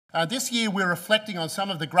This year we're reflecting on some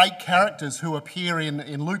of the great characters who appear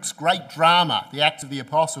in Luke's great drama, the Acts of the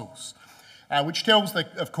Apostles, which tells,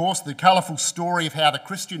 of course, the colourful story of how the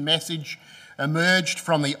Christian message emerged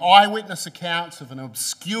from the eyewitness accounts of an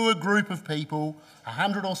obscure group of people,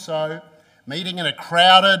 100 or so, meeting in a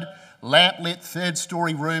crowded, lamp-lit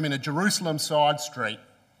third-storey room in a Jerusalem side street.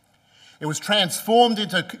 It was transformed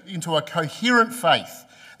into a coherent faith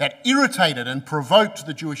that irritated and provoked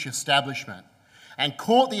the Jewish establishment and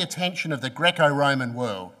caught the attention of the Greco-Roman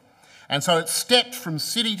world. And so it stepped from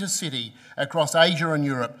city to city across Asia and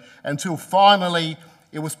Europe until finally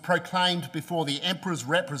it was proclaimed before the emperor's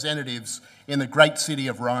representatives in the great city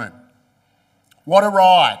of Rome. What a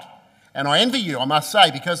ride! And I envy you, I must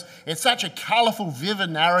say, because it's such a colourful,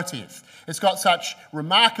 vivid narrative. It's got such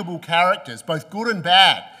remarkable characters, both good and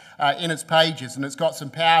bad, in its pages, and it's got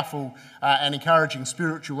some powerful and encouraging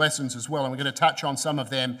spiritual lessons as well, and we're going to touch on some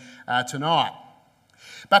of them tonight.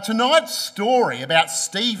 But tonight's story about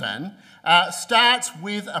Stephen starts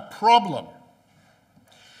with a problem.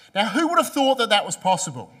 Now, who would have thought that that was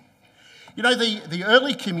possible? You know, the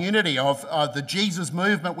early community of the Jesus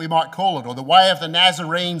movement, we might call it, or the way of the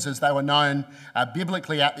Nazarenes as they were known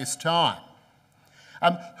biblically at this time.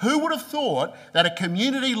 Who would have thought that a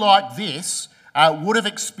community like this would have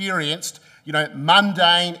experienced,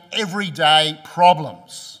 mundane, everyday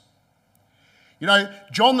problems? You know,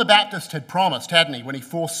 John the Baptist had promised, hadn't he, when he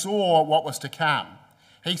foresaw what was to come.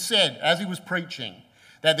 He said, as he was preaching,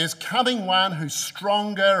 that there's coming one who's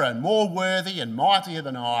stronger and more worthy and mightier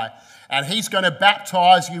than I, and he's going to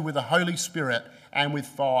baptise you with the Holy Spirit and with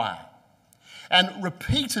fire. And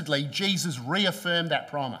repeatedly, Jesus reaffirmed that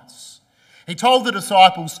promise. He told the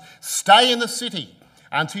disciples, stay in the city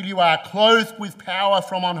until you are clothed with power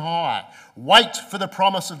from on high. Wait for the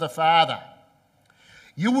promise of the Father.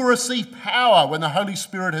 You will receive power when the Holy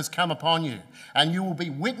Spirit has come upon you, and you will be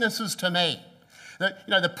witnesses to me.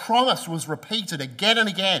 The promise was repeated again and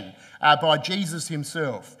again by Jesus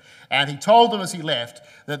himself. And he told them as he left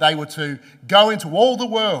that they were to go into all the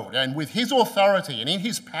world and with his authority and in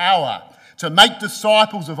his power to make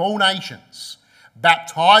disciples of all nations,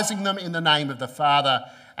 baptizing them in the name of the Father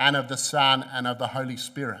and of the Son and of the Holy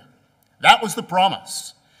Spirit. That was the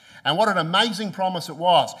promise. And what an amazing promise it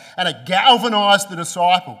was. And it galvanised the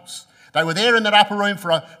disciples. They were there in that upper room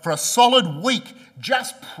for a solid week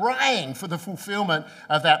just praying for the fulfilment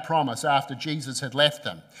of that promise after Jesus had left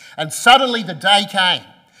them. And suddenly the day came.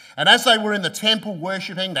 And as they were in the temple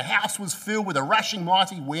worshipping, the house was filled with a rushing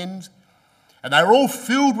mighty wind. And they were all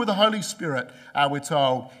filled with the Holy Spirit, we're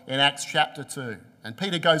told in Acts chapter 2. And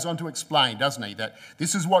Peter goes on to explain, doesn't he, that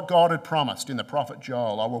this is what God had promised in the prophet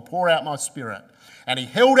Joel. I will pour out my Spirit. And he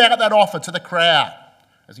held out that offer to the crowd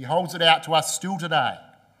as he holds it out to us still today.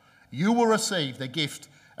 You will receive the gift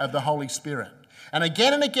of the Holy Spirit. And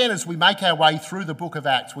again, as we make our way through the book of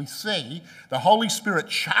Acts, we see the Holy Spirit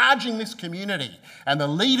charging this community and the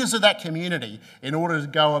leaders of that community in order to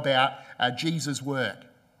go about Jesus' work.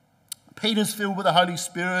 Peter's filled with the Holy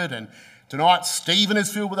Spirit, and tonight Stephen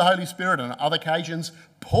is filled with the Holy Spirit, and on other occasions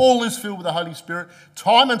Paul is filled with the Holy Spirit.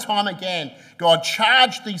 Time and time again, God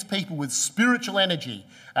charged these people with spiritual energy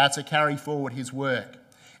to carry forward his work.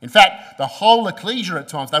 In fact, the whole ecclesia at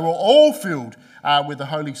times, they were all filled with the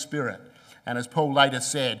Holy Spirit. And as Paul later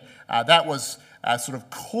said, that was sort of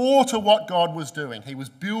core to what God was doing. He was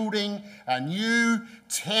building a new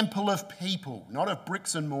temple of people, not of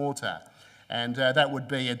bricks and mortar. And that would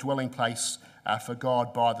be a dwelling place for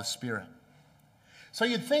God by the Spirit. So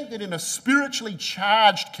you'd think that in a spiritually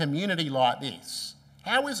charged community like this,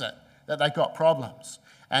 how is it that they got problems?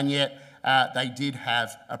 And yet they did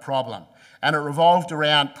have a problem. And it revolved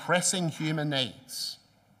around pressing human needs.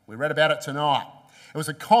 We read about it tonight. It was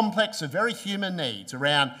a complex of very human needs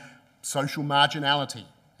around social marginality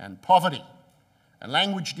and poverty and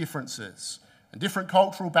language differences and different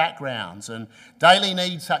cultural backgrounds and daily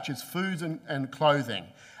needs such as food and clothing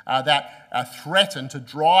that threaten to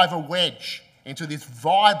drive a wedge into this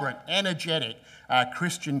vibrant, energetic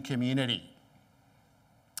Christian community.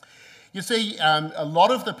 You see, a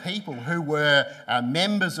lot of the people who were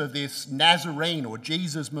members of this Nazarene or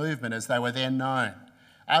Jesus movement, as they were then known,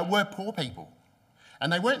 were poor people.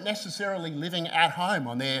 And they weren't necessarily living at home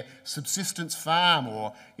on their subsistence farm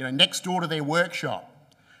or next door to their workshop.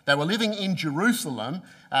 They were living in Jerusalem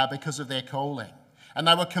because of their calling. And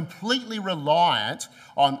they were completely reliant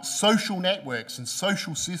on social networks and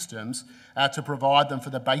social systems to provide them for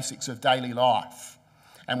the basics of daily life.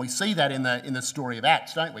 And we see that in the story of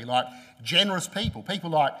Acts, don't we? Like generous people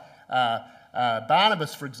like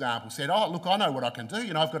Barnabas, for example, said, oh, look, I know what I can do.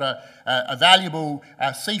 I've got a valuable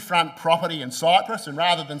seafront property in Cyprus, and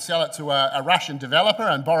rather than sell it to a Russian developer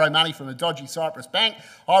and borrow money from a dodgy Cyprus bank,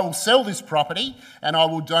 I will sell this property and I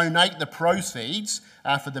will donate the proceeds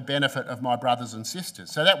for the benefit of my brothers and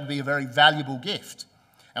sisters. So that would be a very valuable gift.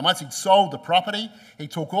 And once he'd sold the property, he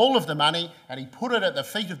took all of the money and he put it at the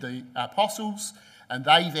feet of the apostles, and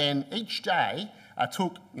they then each day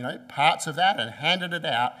took parts of that and handed it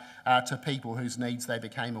out to people whose needs they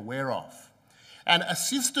became aware of. And a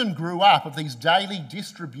system grew up of these daily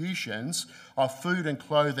distributions of food and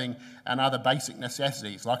clothing and other basic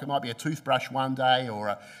necessities, like it might be a toothbrush one day,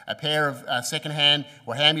 or a pair of second-hand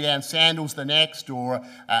or hand-me-down sandals the next, or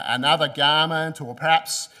another garment, or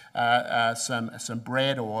perhaps some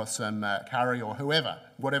bread or some curry or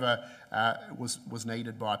whatever was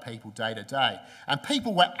needed by people day to day. And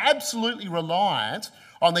people were absolutely reliant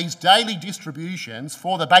on these daily distributions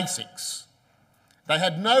for the basics. They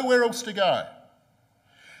had nowhere else to go.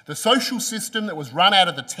 The social system that was run out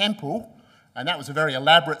of the temple, and that was a very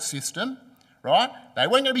elaborate system, right? They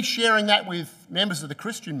weren't going to be sharing that with members of the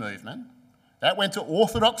Christian movement. That went to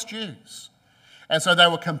Orthodox Jews. And so they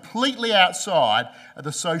were completely outside of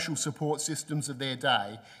the social support systems of their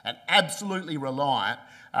day, and absolutely reliant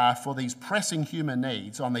for these pressing human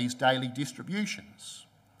needs on these daily distributions.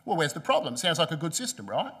 Well, where's the problem? Sounds like a good system,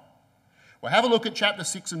 right? Well, have a look at chapter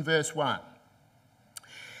 6 and verse 1.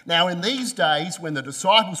 Now, in these days, when the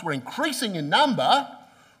disciples were increasing in number,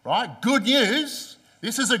 right, good news,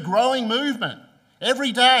 this is a growing movement.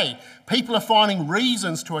 Every day, people are finding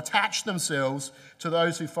reasons to attach themselves to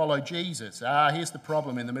those who follow Jesus. Here's the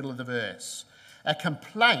problem in the middle of the verse. A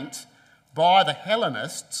complaint by the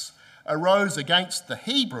Hellenists arose against the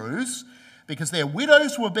Hebrews because their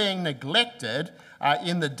widows were being neglected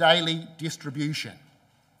in the daily distribution.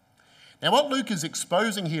 Now, what Luke is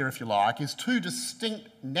exposing here, if you like, is two distinct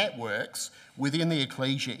networks within the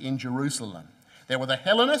ecclesia in Jerusalem. There were the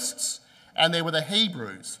Hellenists and there were the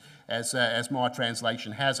Hebrews, as my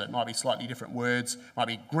translation has it. It might be slightly different words. It might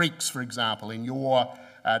be Greeks, for example, in your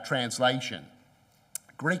translation.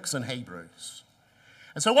 Greeks and Hebrews.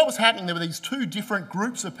 And so what was happening, there were these two different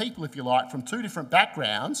groups of people, if you like, from two different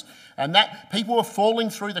backgrounds, and that people were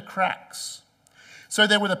falling through the cracks. So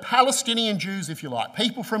there were the Palestinian Jews, if you like,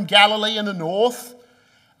 people from Galilee in the north,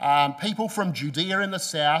 people from Judea in the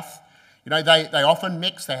south. They often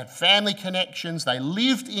mixed, they had family connections, they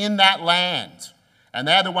lived in that land. And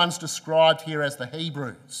they're the ones described here as the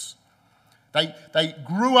Hebrews. They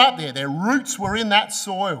grew up there, their roots were in that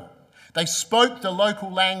soil. They spoke the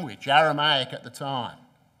local language, Aramaic at the time.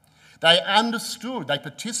 They understood, they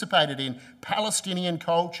participated in Palestinian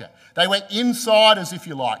culture. They were insiders, if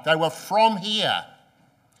you like. They were from here.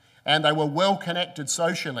 And they were well connected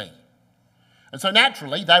socially. And so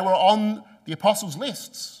naturally, they were on the apostles'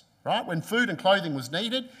 lists, right? When food and clothing was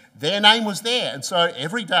needed, their name was there. And so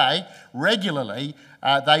every day, regularly,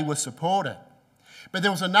 they were supported. But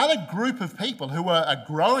there was another group of people who were a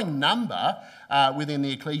growing number within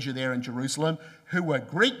the ecclesia there in Jerusalem, who were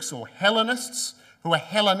Greeks or Hellenists, who were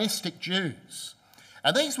Hellenistic Jews.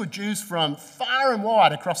 And these were Jews from far and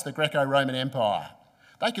wide across the Greco-Roman Empire.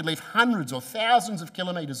 They could live hundreds or thousands of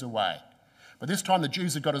kilometres away. But this time the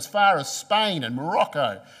Jews had got as far as Spain and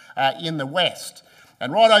Morocco in the west,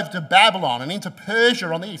 and right over to Babylon and into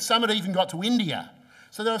Persia on the east. Some had even got to India.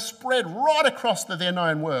 So they were spread right across the then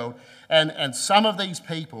known world, and some of these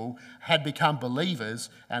people had become believers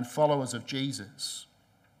and followers of Jesus.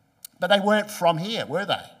 But they weren't from here, were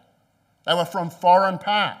they? They were from foreign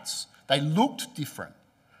parts. They looked different,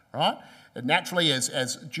 right? Naturally,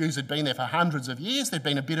 as Jews had been there for hundreds of years, there'd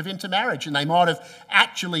been a bit of intermarriage, and they might have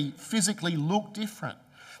actually physically looked different.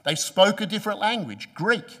 They spoke a different language,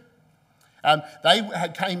 Greek. They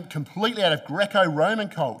came completely out of Greco-Roman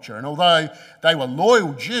culture, and although they were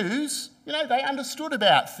loyal Jews, they understood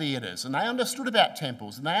about theatres, and they understood about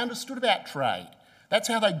temples, and they understood about trade. That's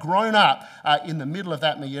how they'd grown up in the middle of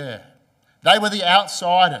that milieu. They were the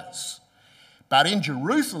outsiders. But in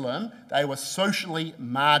Jerusalem, they were socially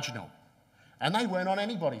marginal. And they weren't on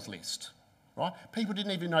anybody's list, right? People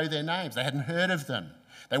didn't even know their names. They hadn't heard of them.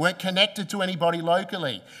 They weren't connected to anybody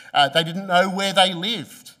locally. They didn't know where they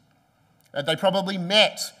lived. They probably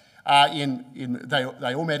met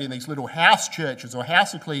they all met in these little house churches or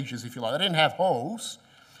house ecclesias, if you like. They didn't have halls.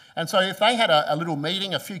 And so if they had a little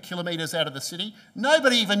meeting a few kilometres out of the city,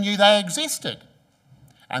 nobody even knew they existed.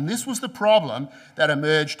 And this was the problem that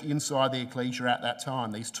emerged inside the ecclesia at that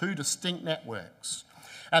time, these two distinct networks.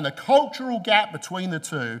 And the cultural gap between the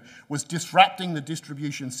two was disrupting the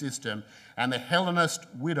distribution system, and the Hellenist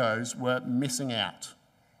widows were missing out.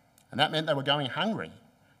 And that meant they were going hungry,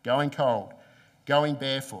 going cold, going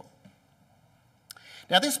barefoot.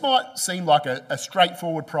 Now, this might seem like a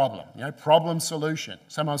straightforward problem, problem solution.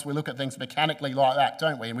 Sometimes we look at things mechanically like that,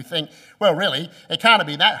 don't we? And we think, well, really, it can't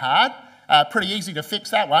be that hard. Pretty easy to fix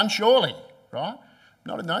that one, surely, right?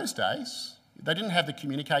 Not in those days. They didn't have the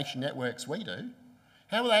communication networks we do.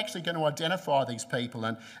 How were they actually going to identify these people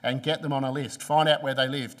and get them on a list, find out where they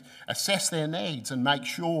lived, assess their needs and make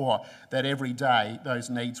sure that every day those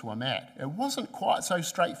needs were met? It wasn't quite so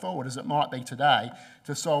straightforward as it might be today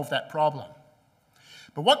to solve that problem.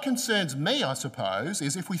 But what concerns me, I suppose,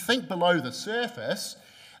 is if we think below the surface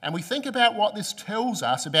and we think about what this tells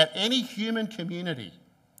us about any human community.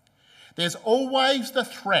 There's always the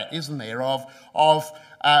threat, isn't there, of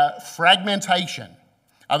fragmentation,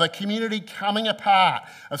 of a community coming apart,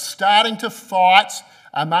 of starting to fight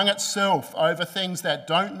among itself over things that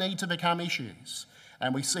don't need to become issues.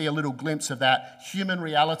 And we see a little glimpse of that human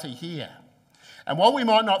reality here. And while we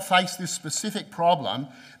might not face this specific problem,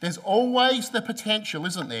 there's always the potential,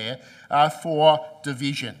 isn't there, for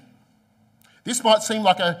division. This might seem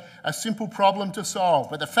like a simple problem to solve,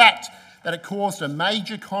 but the fact that it caused a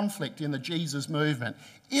major conflict in the Jesus movement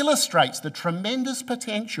illustrates the tremendous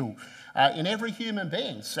potential in every human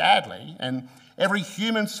being, sadly, and every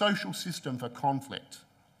human social system for conflict.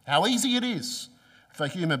 How easy it is for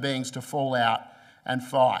human beings to fall out and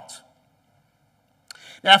fight.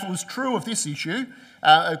 Now, if it was true of this issue,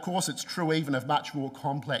 of course, it's true even of much more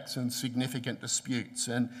complex and significant disputes.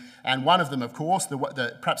 And one of them, of course,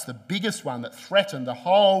 perhaps the biggest one that threatened the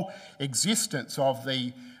whole existence of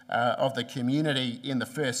the community in the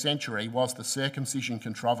first century was the circumcision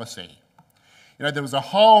controversy. There was a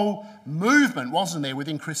whole movement, wasn't there,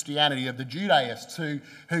 within Christianity of the Judaists who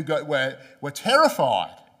were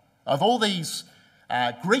terrified of all these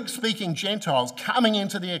Greek-speaking Gentiles coming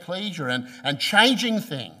into the ecclesia and changing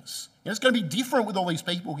things. It's going to be different with all these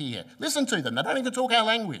people here. Listen to them. They don't even talk our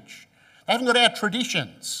language. They haven't got our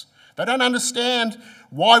traditions. They don't understand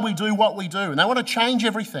why we do what we do, and they want to change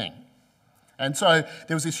everything. And so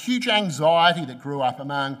there was this huge anxiety that grew up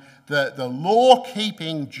among the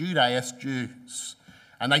law-keeping Judaist Jews.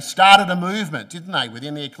 And they started a movement, didn't they,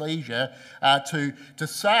 within the ecclesia to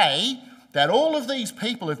say that all of these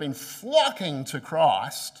people who've been flocking to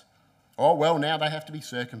Christ, now they have to be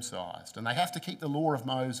circumcised and they have to keep the law of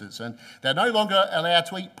Moses, and they're no longer allowed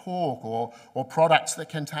to eat pork or products that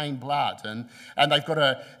contain blood, and they've got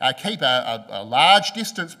to keep a large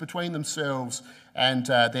distance between themselves and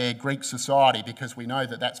their Greek society, because we know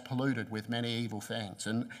that that's polluted with many evil things,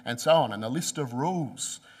 and so on. And the list of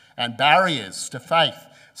rules and barriers to faith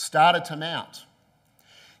started to mount.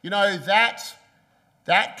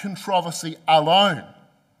 That controversy alone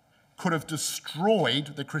could have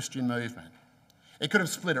destroyed the Christian movement. It could have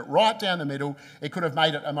split it right down the middle. It could have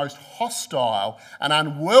made it a most hostile and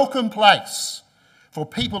unwelcome place for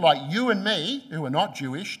people like you and me, who are not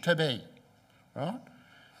Jewish, to be. Right?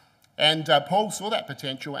 And Paul saw that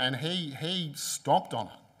potential and he stomped on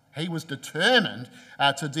it. He was determined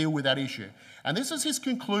to deal with that issue. And this is his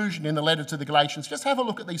conclusion in the letter to the Galatians. Just have a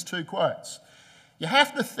look at these two quotes. You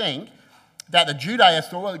have to think that the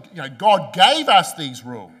Judaists thought, God gave us these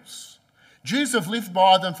rules. Jews have lived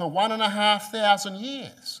by them for 1,500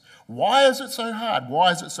 years. Why is it so hard?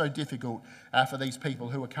 Why is it so difficult for these people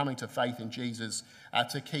who are coming to faith in Jesus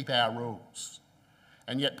to keep our rules?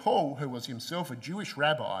 And yet Paul, who was himself a Jewish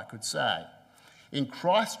rabbi, could say, in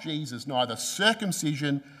Christ Jesus, neither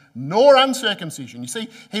circumcision nor uncircumcision. You see,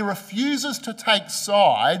 he refuses to take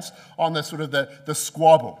sides on the sort of the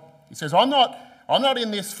squabble. He says, I'm not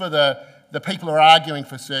in this for the people who are arguing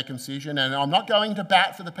for circumcision, and I'm not going to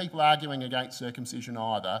bat for the people arguing against circumcision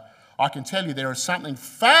either. I can tell you there is something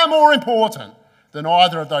far more important than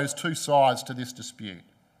either of those two sides to this dispute.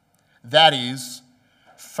 That is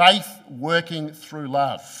faith working through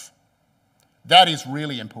love. That is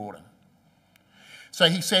really important. So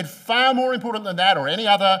he said, far more important than that or any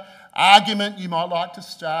other argument you might like to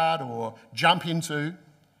start or jump into,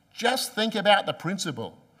 just think about the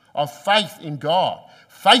principle of faith in God,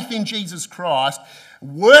 faith in Jesus Christ,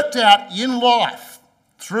 worked out in life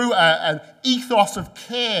through an ethos of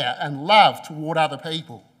care and love toward other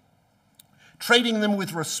people, treating them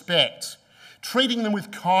with respect, treating them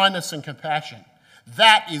with kindness and compassion.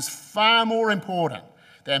 That is far more important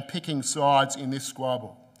than picking sides in this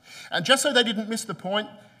squabble. And just so they didn't miss the point,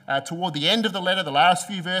 toward the end of the letter, the last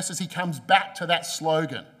few verses, he comes back to that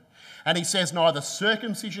slogan. And he says, neither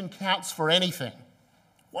circumcision counts for anything.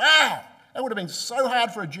 Wow, that would have been so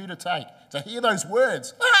hard for a Jew to hear those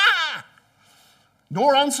words. Ah!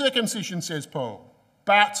 Nor uncircumcision, says Paul,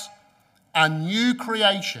 but a new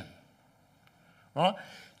creation. Right?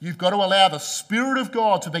 You've got to allow the Spirit of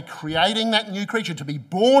God to be creating that new creature, to be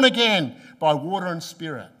born again by water and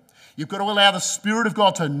Spirit. You've got to allow the Spirit of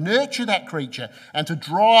God to nurture that creature and to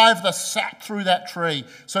drive the sap through that tree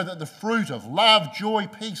so that the fruit of love, joy,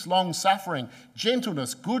 peace, long-suffering,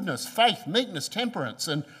 gentleness, goodness, faith, meekness, temperance,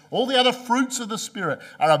 and all the other fruits of the Spirit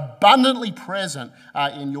are abundantly present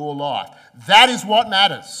in your life. That is what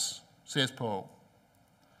matters, says Paul.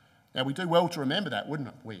 Now, we do well to remember that, wouldn't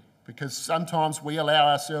we? Because sometimes we allow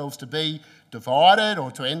ourselves to be divided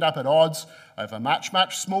or to end up at odds over much,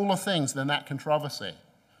 much smaller things than that controversy.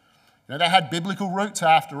 You know, that had biblical roots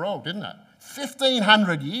after all, didn't it?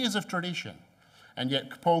 1,500 years of tradition. And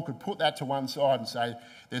yet Paul could put that to one side and say,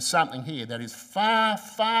 there's something here that is far,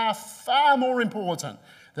 far, far more important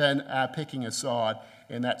than picking a side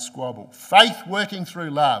in that squabble. Faith working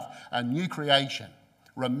through love, a new creation.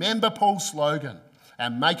 Remember Paul's slogan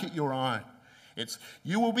and make it your own.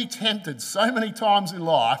 You will be tempted so many times in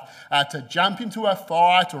life to jump into a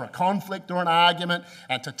fight or a conflict or an argument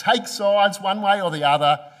and to take sides one way or the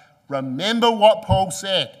other. Remember what Paul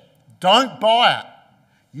said. Don't buy it.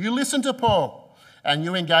 You listen to Paul and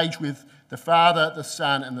you engage with the Father, the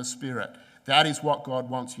Son and the Spirit. That is what God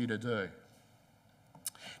wants you to do.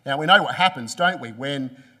 Now, we know what happens, don't we,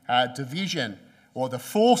 when division or the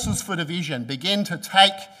forces for division begin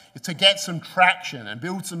to get some traction and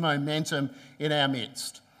build some momentum in our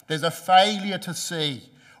midst. There's a failure to see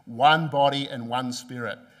one body and one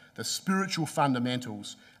Spirit, the spiritual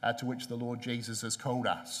fundamentals to which the Lord Jesus has called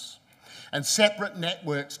us. And separate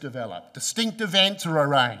networks develop. Distinct events are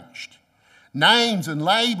arranged. Names and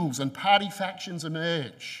labels and party factions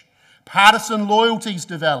emerge. Partisan loyalties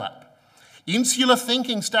develop. Insular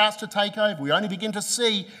thinking starts to take over. We only begin to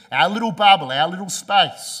see our little bubble, our little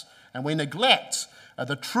space, and we neglect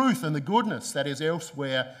the truth and the goodness that is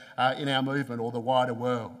elsewhere in our movement or the wider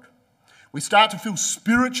world. We start to feel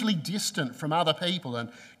spiritually distant from other people and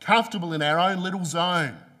comfortable in our own little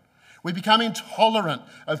zone. We become intolerant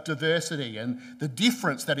of diversity and the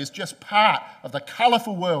difference that is just part of the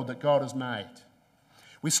colourful world that God has made.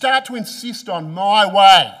 We start to insist on my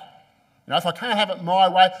way. You know, if I can't have it my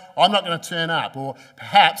way, I'm not going to turn up. Or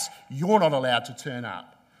perhaps you're not allowed to turn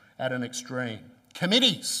up at an extreme.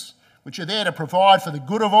 Committees, which are there to provide for the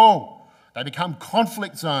good of all, they become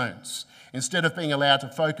conflict zones instead of being allowed to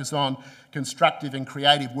focus on constructive and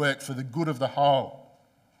creative work for the good of the whole.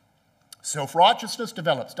 Self-righteousness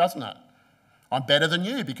develops, doesn't it? I'm better than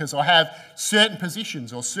you because I have certain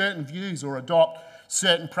positions or certain views or adopt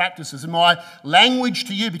certain practices, and my language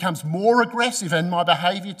to you becomes more aggressive and my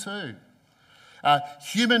behaviour too.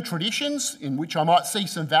 Human traditions in which I might see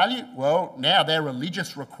some value, well, now they're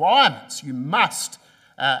religious requirements. You must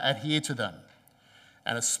adhere to them.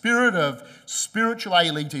 And a spirit of spiritual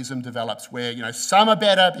elitism develops where, you know, some are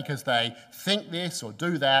better because they think this or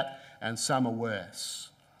do that, and some are worse.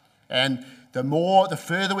 And the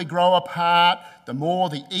further we grow apart, the more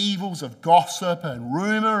the evils of gossip and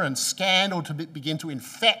rumour and scandal begin to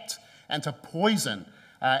infect and to poison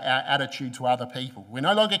our attitude to other people. We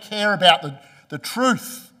no longer care about the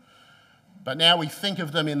truth, but now we think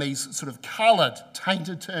of them in these sort of coloured,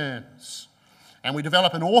 tainted terms. And we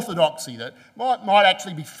develop an orthodoxy that might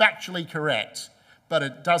actually be factually correct, but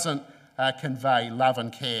it doesn't convey love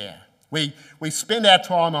and care. We spend our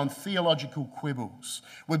time on theological quibbles.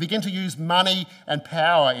 We begin to use money and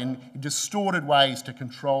power in distorted ways to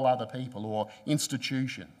control other people or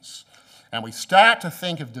institutions. And we start to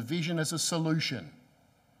think of division as a solution.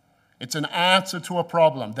 It's an answer to a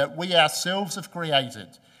problem that we ourselves have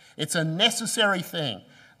created. It's a necessary thing,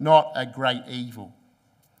 not a great evil.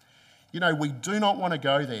 You know, we do not want to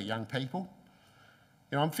go there, young people.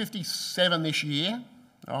 You know, I'm 57 this year.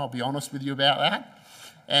 I'll be honest with you about that.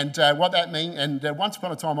 And what that means, and once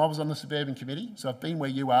upon a time I was on the suburban committee, so I've been where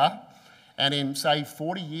you are, and in, say,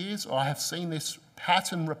 40 years, I have seen this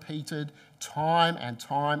pattern repeated time and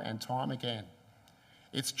time and time again.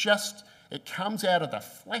 It comes out of the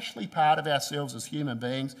fleshly part of ourselves as human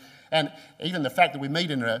beings, and even the fact that we meet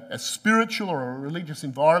in a spiritual or a religious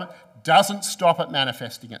environment doesn't stop it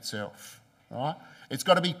manifesting itself, right? It's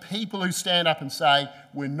got to be people who stand up and say,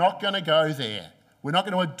 we're not going to go there. We're not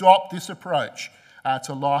going to adopt this approach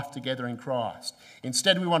to life together in Christ.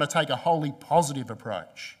 Instead, we want to take a wholly positive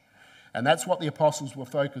approach. And that's what the apostles were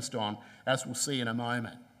focused on, as we'll see in a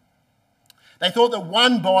moment. They thought that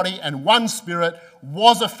one body and one Spirit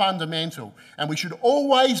was a fundamental, and we should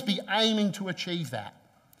always be aiming to achieve that.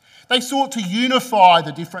 They sought to unify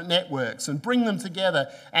the different networks and bring them together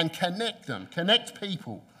and connect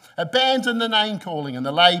people, abandon the name-calling and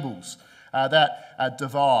the labels that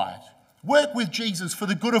divide. Work with Jesus for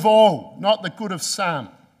the good of all, not the good of some.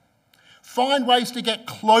 Find ways to get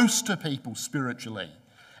close to people spiritually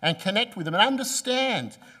and connect with them and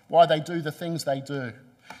understand why they do the things they do.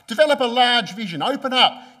 Develop a large vision. Open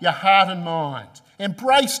up your heart and mind.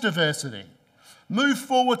 Embrace diversity. Move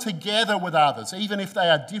forward together with others, even if they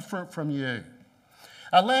are different from you.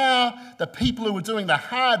 Allow the people who are doing the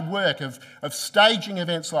hard work of staging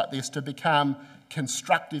events like this to become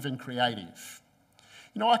constructive and creative.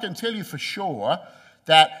 You know, I can tell you for sure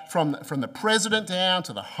that from the president down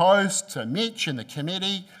to the host to Mitch and the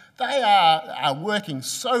committee, they are working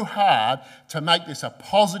so hard to make this a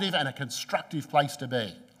positive and a constructive place to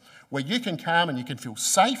be, where you can come and you can feel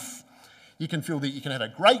safe, you can feel that you can have a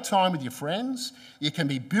great time with your friends, you can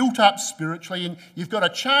be built up spiritually, and you've got a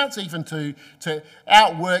chance even to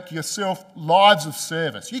outwork yourself lives of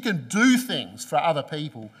service. You can do things for other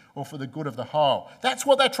people or for the good of the whole. That's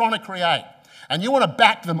what they're trying to create. And you want to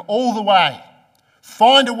back them all the way.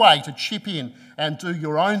 Find a way to chip in and do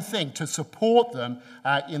your own thing to support them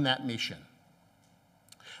in that mission.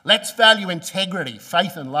 Let's value integrity,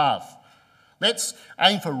 faith and love. Let's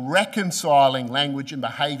aim for reconciling language and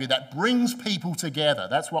behaviour that brings people together.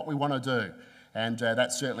 That's what we want to do. And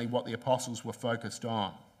that's certainly what the apostles were focused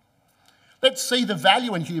on. Let's see the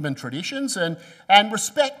value in human traditions and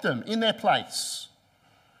respect them in their place.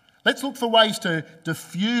 Let's look for ways to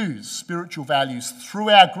diffuse spiritual values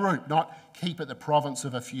through our group, not keep it the province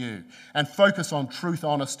of a few, and focus on truth,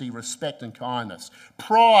 honesty, respect and kindness.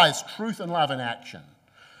 Prize truth and love in action.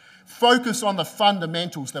 Focus on the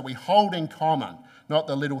fundamentals that we hold in common, not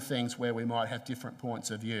the little things where we might have different points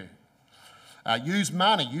of view. Use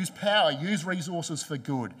money, use power, use resources for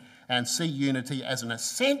good, and see unity as an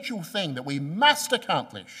essential thing that we must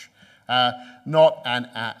accomplish, not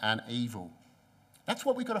an evil. That's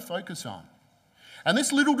what we've got to focus on. And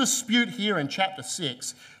this little dispute here in chapter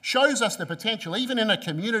 6 shows us the potential, even in a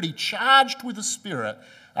community charged with the Spirit,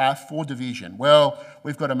 for division. Well,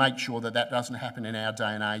 we've got to make sure that that doesn't happen in our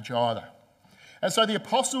day and age either. And so the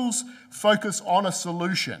apostles focus on a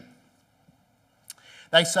solution.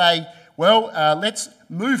 They say, well, let's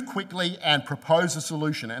move quickly and propose a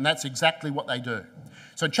solution. And that's exactly what they do.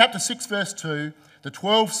 So in chapter 6, verse 2, the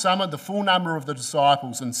 12 summoned the full number of the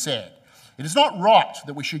disciples and said, "It is not right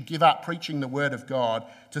that we should give up preaching the word of God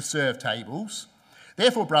to serve tables.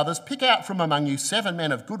 Therefore, brothers, pick out from among you 7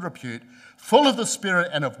 men of good repute, full of the Spirit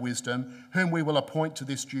and of wisdom, whom we will appoint to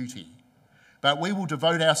this duty. But we will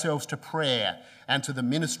devote ourselves to prayer and to the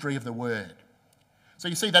ministry of the word." So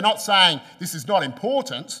you see, they're not saying this is not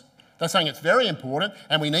important. They're saying it's very important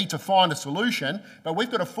and we need to find a solution, but we've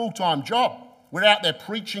got a full-time job. We're out there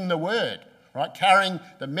preaching the word, right? Carrying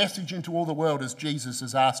the message into all the world as Jesus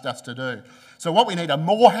has asked us to do. So what we need are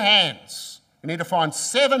more hands. We need to find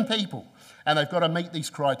 7 people and they've got to meet these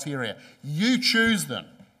criteria. You choose them,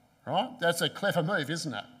 right? That's a clever move,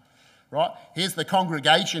 isn't it? Right? Here's the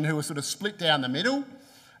congregation who are sort of split down the middle,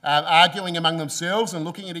 arguing among themselves and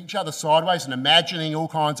looking at each other sideways and imagining all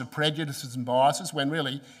kinds of prejudices and biases when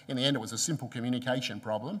really, in the end, it was a simple communication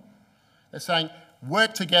problem. They're saying,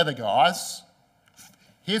 work together, guys.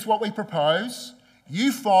 Here's what we propose.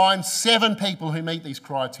 You find 7 people who meet these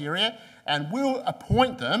criteria and we'll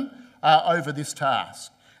appoint them over this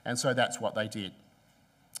task. And so that's what they did.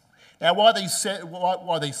 Now, why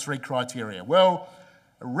these 3 criteria? Well,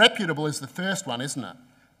 reputable is the first one, isn't it?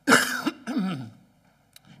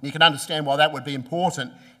 You can understand why that would be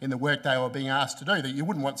important in the work they were being asked to do, that you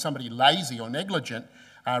wouldn't want somebody lazy or negligent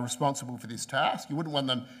responsible for this task. You wouldn't want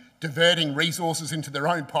them diverting resources into their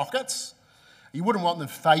own pockets. You wouldn't want them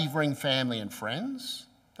favouring family and friends.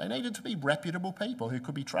 They needed to be reputable people who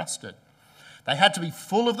could be trusted. They had to be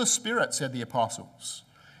full of the Spirit, said the apostles.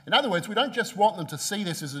 In other words, we don't just want them to see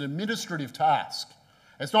this as an administrative task.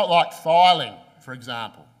 It's not like filing, for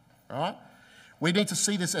example, right? We need to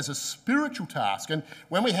see this as a spiritual task. And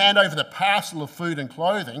when we hand over the parcel of food and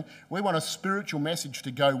clothing, we want a spiritual message to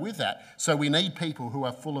go with that. So we need people who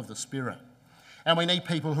are full of the Spirit. And we need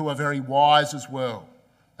people who are very wise as well.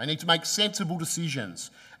 They need to make sensible decisions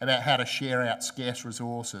about how to share out scarce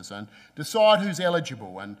resources and decide who's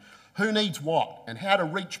eligible and who needs what and how to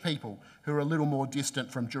reach people who are a little more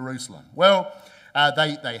distant from Jerusalem. Well,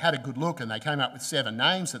 they had a good look and they came up with 7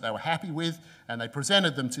 names that they were happy with and they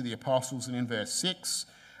presented them to the apostles. And in verse 6,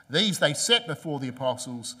 these they set before the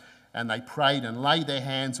apostles and they prayed and laid their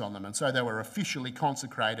hands on them. And so they were officially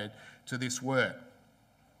consecrated to this work.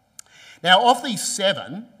 Now, of these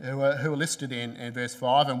 7 who are listed in verse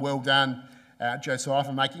 5, and well done, Josiah,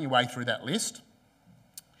 for making your way through that list,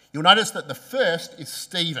 you'll notice that the first is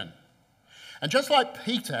Stephen. And just like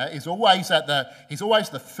Peter is always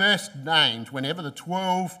the first named whenever the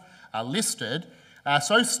 12 are listed,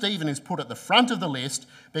 So Stephen is put at the front of the list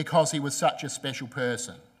because he was such a special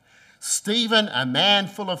person. Stephen, a man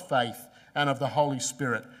full of faith and of the Holy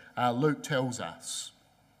Spirit, Luke tells us.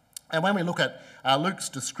 And when we look at Luke's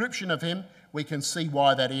description of him, we can see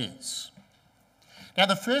why that is. Now,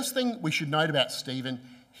 the first thing we should note about Stephen,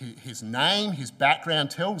 his name, his background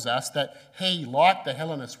tells us that he, like the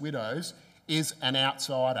Hellenist widows, is an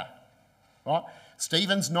outsider. Right?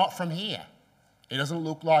 Stephen's not from here. He doesn't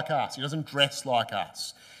look like us. He doesn't dress like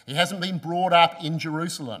us. He hasn't been brought up in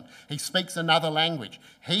Jerusalem. He speaks another language.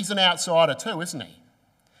 He's an outsider too, isn't he?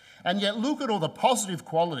 And yet look at all the positive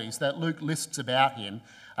qualities that Luke lists about him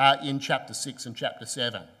in chapter 6 and chapter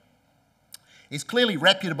 7. He's clearly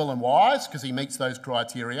reputable and wise because he meets those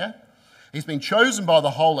criteria. He's been chosen by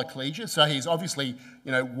the whole ecclesia, so he's obviously,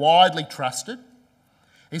 widely trusted.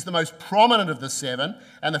 He's the most prominent of the seven,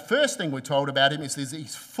 and the first thing we're told about him is that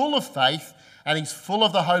he's full of faith and he's full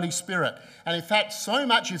of the Holy Spirit. And in fact, so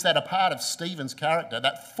much is that a part of Stephen's character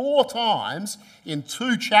that 4 times in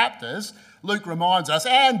 2 chapters, Luke reminds us,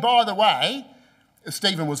 and by the way,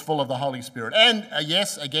 Stephen was full of the Holy Spirit. And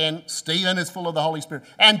yes, again, Stephen is full of the Holy Spirit.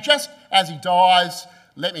 And just as he dies,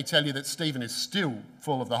 let me tell you that Stephen is still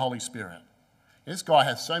full of the Holy Spirit. This guy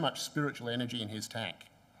has so much spiritual energy in his tank.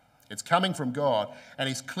 It's coming from God, and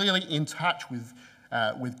he's clearly in touch with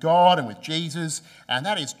God and with Jesus, and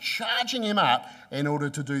that is charging him up in order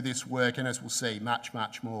to do this work, and as we'll see, much,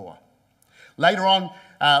 much more. Later on,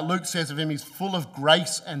 Luke says of him, he's full of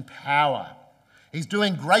grace and power. He's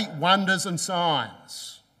doing great wonders and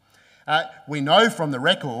signs. We know from the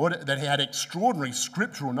record that he had extraordinary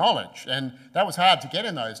scriptural knowledge, and that was hard to get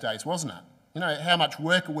in those days, wasn't it? You know how much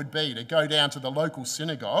work it would be to go down to the local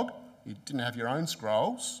synagogue. You didn't have your own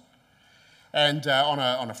scrolls. And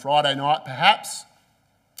on a Friday night, perhaps,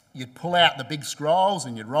 you'd pull out the big scrolls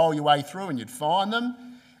and you'd roll your way through and you'd find them,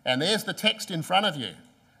 and there's the text in front of you.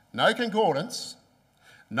 No concordance,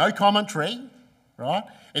 no commentary, right?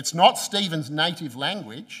 It's not Stephen's native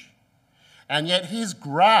language, and yet his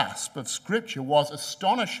grasp of Scripture was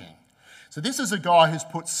astonishing. So this is a guy who's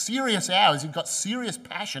put serious hours, he's got serious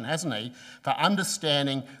passion, hasn't he, for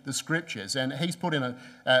understanding the Scriptures, and he's put in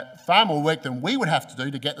far more work than we would have to do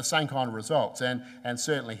to get the same kind of results, and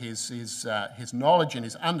certainly his knowledge and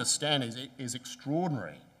his understanding is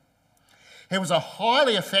extraordinary. He was a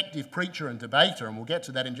highly effective preacher and debater, and we'll get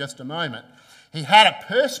to that in just a moment. He had a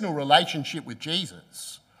personal relationship with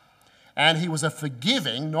Jesus, and he was a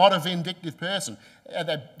forgiving, not a vindictive person.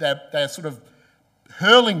 They're sort of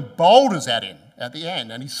hurling boulders at him at the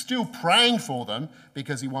end, and he's still praying for them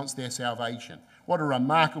because he wants their salvation. What a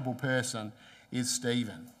remarkable person is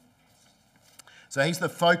Stephen. So he's the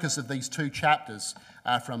focus of these 2 chapters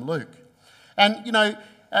from Luke. And,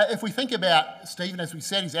 if we think about Stephen, as we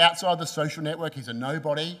said, he's outside the social network, he's a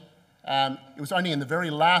nobody. It was only in the very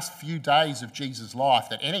last few days of Jesus' life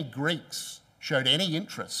that any Greeks showed any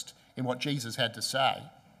interest in what Jesus had to say.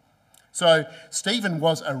 So Stephen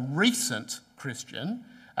was a recent Christian,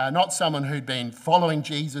 not someone who'd been following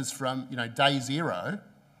Jesus from day zero.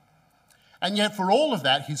 And yet for all of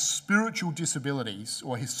that, his spiritual disabilities,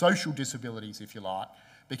 or his social disabilities if you like,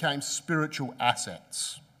 became spiritual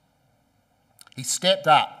assets. He stepped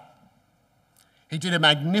up. He did a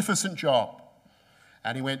magnificent job,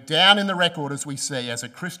 and he went down in the record, as we see, as a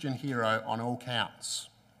Christian hero on all counts.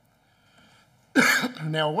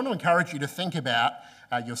 Now I want to encourage you to think about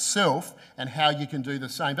yourself and how you can do the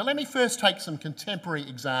same. But let me first take some contemporary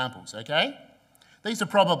examples, okay? These are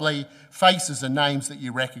probably faces and names that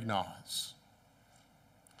you recognise.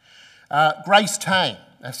 Grace Tame,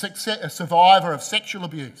 a survivor of sexual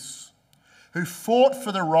abuse, who fought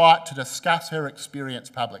for the right to discuss her experience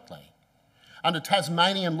publicly. Under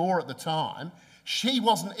Tasmanian law at the time, she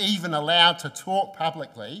wasn't even allowed to talk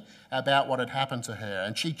publicly about what had happened to her,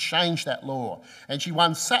 and she changed that law. And she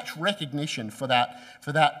won such recognition for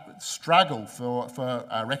that struggle for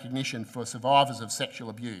recognition for survivors of sexual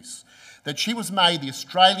abuse that she was made the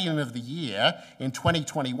Australian of the Year in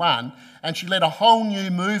 2021, and she led a whole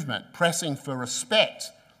new movement pressing for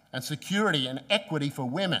respect and security and equity for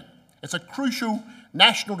women. It's a crucial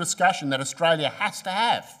national discussion that Australia has to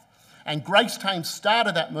have. And Grace Tame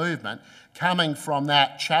started that movement coming from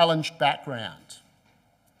that challenged background.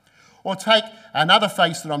 Or take another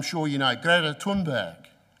face that I'm sure you know, Greta Thunberg,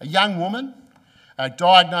 a young woman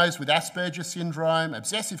diagnosed with Asperger's syndrome,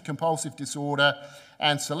 obsessive-compulsive disorder,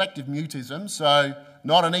 and selective mutism, so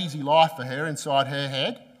not an easy life for her inside her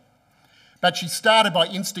head. But she started by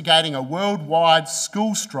instigating a worldwide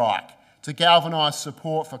school strike to galvanise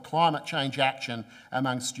support for climate change action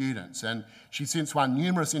among students. And she's since won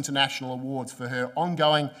numerous international awards for her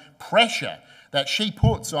ongoing pressure that she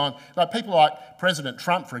puts on people like President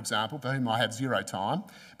Trump, for example, for whom I have zero time,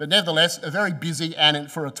 but nevertheless a very busy and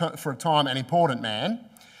for a time an important man,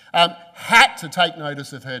 had to take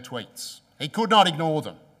notice of her tweets. He could not ignore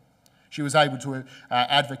them. She was able to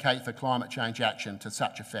advocate for climate change action to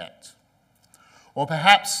such effect. Or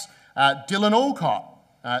perhaps Dylan Alcott,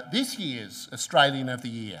 this year's Australian of the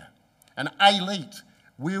Year, an elite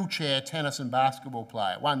wheelchair tennis and basketball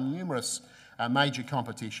player, won numerous major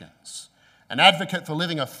competitions, an advocate for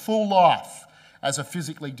living a full life as a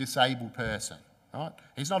physically disabled person. Right?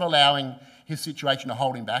 He's not allowing his situation to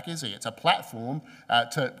hold him back, is he? It's a platform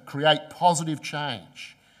to create positive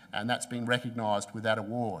change, and that's been recognised with that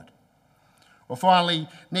award. Or finally,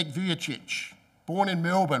 Nick Vujicic, born in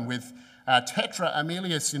Melbourne with tetra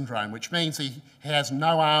amelia syndrome, which means he has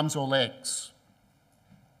no arms or legs.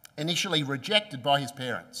 Initially rejected by his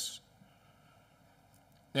parents.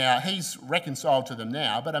 Now, he's reconciled to them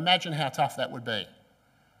now, but imagine how tough that would be.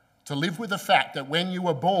 To live with the fact that when you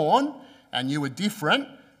were born and you were different,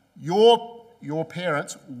 your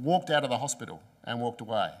parents walked out of the hospital and walked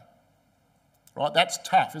away. Right? That's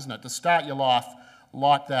tough, isn't it, to start your life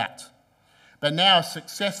like that. But now a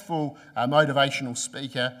successful motivational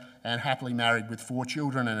speaker and happily married with 4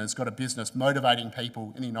 children and has got a business motivating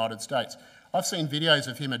people in the United States. I've seen videos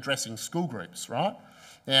of him addressing school groups, right?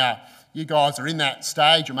 Now, you guys are in that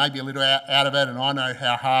stage or maybe a little out of it, and I know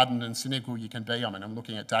how hardened and cynical you can be. I mean, I'm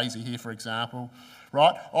looking at Daisy here, for example,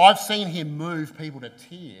 right? I've seen him move people to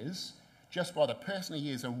tears just by the person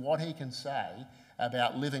he is and what he can say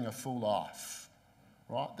about living a full life,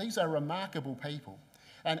 right? These are remarkable people.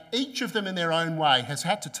 And each of them in their own way has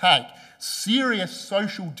had to take serious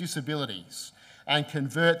social disabilities and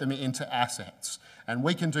convert them into assets. And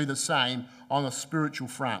we can do the same on the spiritual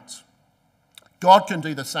front. God can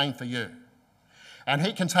do the same for you. And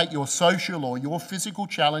he can take your social or your physical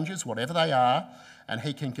challenges, whatever they are, and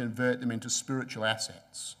he can convert them into spiritual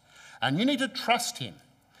assets. And you need to trust him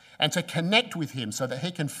and to connect with him so that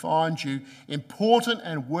he can find you important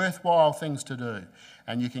and worthwhile things to do.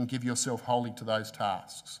 And you can give yourself wholly to those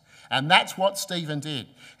tasks. And that's what Stephen did.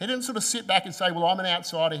 He didn't sort of sit back and say, well, I'm an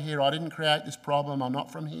outsider here. I didn't create this problem. I'm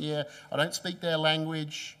not from here. I don't speak their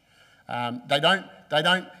language. They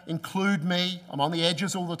don't include me. I'm on the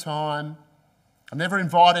edges all the time. I'm never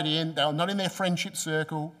invited in. I'm not in their friendship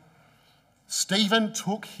circle. Stephen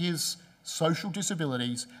took his social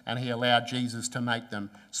disabilities and he allowed Jesus to make them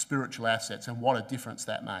spiritual assets. And what a difference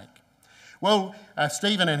that made. Well,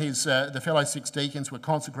 Stephen and the fellow 6 deacons were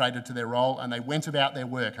consecrated to their role and they went about their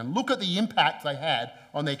work. And look at the impact they had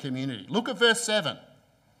on their community. Look at verse 7.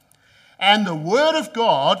 And the word of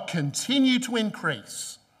God continued to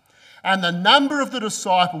increase, and the number of the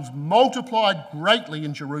disciples multiplied greatly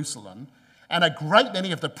in Jerusalem, and a great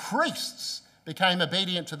many of the priests became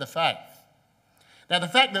obedient to the faith. Now, the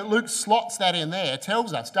fact that Luke slots that in there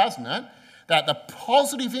tells us, doesn't it, that the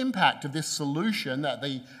positive impact of this solution that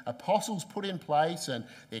the apostles put in place and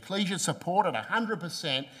the ecclesia supported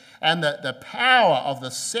 100%, and the power of the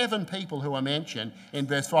 7 people who are mentioned in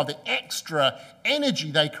verse 5, the extra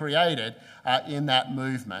energy they created in that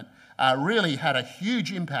movement, really had a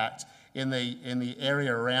huge impact in the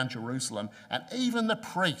area around Jerusalem. And even the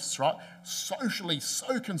priests, right, socially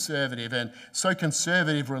so conservative and so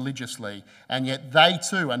conservative religiously, and yet they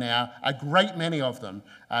too are now, a great many of them,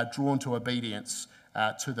 drawn to obedience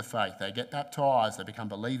to the faith. They get baptised, they become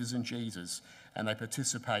believers in Jesus, and they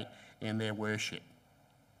participate in their worship.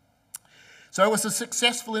 So it was a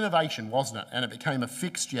successful innovation, wasn't it? And it became a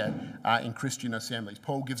fixture in Christian assemblies.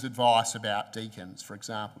 Paul gives advice about deacons, for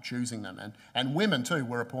example, choosing them. And women too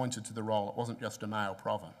were appointed to the role. It wasn't just a male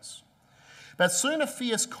province. But soon a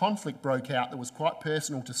fierce conflict broke out that was quite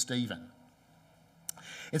personal to Stephen.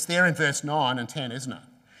 It's there in verse 9 and 10, isn't it?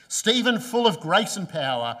 Stephen, full of grace and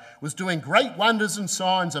power, was doing great wonders and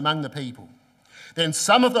signs among the people. Then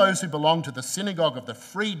some of those who belonged to the synagogue of the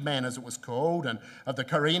freedmen, as it was called, and of the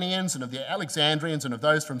Cyrenians and of the Alexandrians and of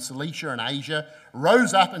those from Cilicia and Asia,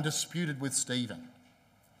 rose up and disputed with Stephen.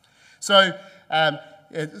 So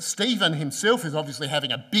Stephen himself is obviously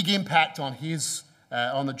having a big impact on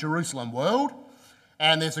the Jerusalem world.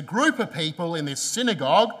 And there's a group of people in this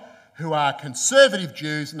synagogue who are conservative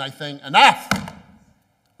Jews, and they think, enough,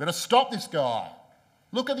 we've got to stop this guy.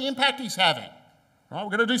 Look at the impact he's having. Right?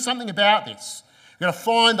 We've got to do something about this. We're going to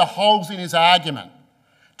find the holes in his argument,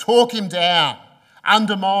 talk him down,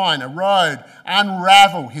 undermine, erode,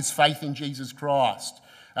 unravel his faith in Jesus Christ,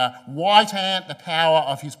 white ant the power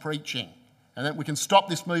of his preaching, and that we can stop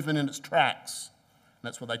this movement in its tracks.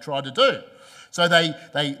 that's what they tried to do. So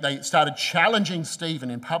they started challenging Stephen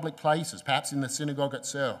in public places, perhaps in the synagogue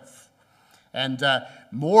itself. And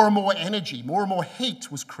more and more energy, more and more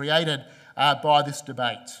heat was created by this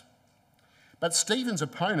debate. But Stephen's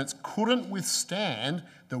opponents couldn't withstand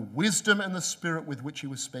the wisdom and the spirit with which he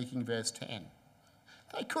was speaking, verse 10.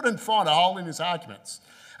 They couldn't find a hole in his arguments.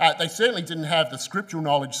 They certainly didn't have the scriptural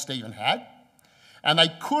knowledge Stephen had, and they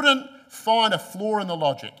couldn't find a flaw in the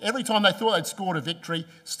logic. Every time they thought they'd scored a victory,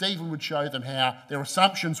 Stephen would show them how their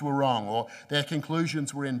assumptions were wrong or their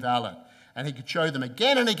conclusions were invalid. And he could show them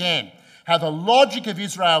again and again how the logic of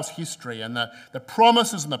Israel's history and the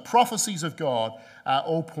promises and the prophecies of God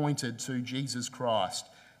all pointed to Jesus Christ,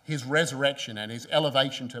 his resurrection and his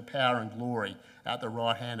elevation to power and glory at the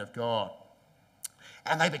right hand of God.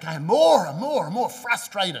 And they became more and more and more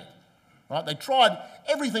frustrated. Right? They tried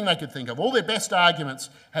everything they could think of. All their best arguments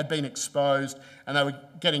had been exposed and they were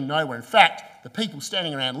getting nowhere. In fact, the people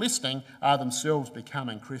standing around listening are themselves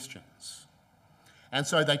becoming Christians. And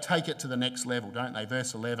so they take it to the next level, don't they?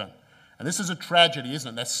 Verse 11. And this is a tragedy, isn't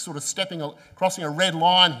it? They're sort of crossing a red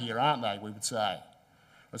line here, aren't they, we would say.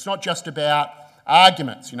 It's not just about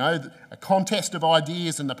arguments, a contest of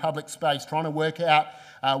ideas in the public space, trying to work out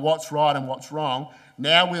what's right and what's wrong.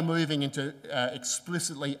 Now we're moving into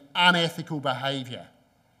explicitly unethical behaviour.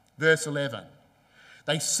 Verse 11.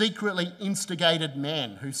 They secretly instigated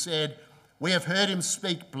men who said, "We have heard him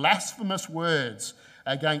speak blasphemous words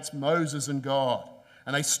against Moses and God."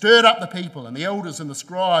 And they stirred up the people and the elders and the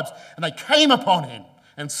scribes, and they came upon him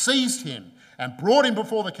and seized him and brought him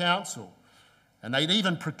before the council. And they'd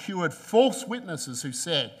even procured false witnesses who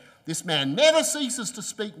said, "This man never ceases to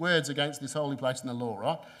speak words against this holy place in the law,"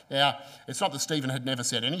 right? Now, it's not that Stephen had never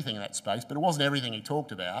said anything in that space, but it wasn't everything he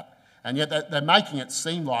talked about. And yet they're making it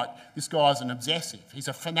seem like this guy's an obsessive. He's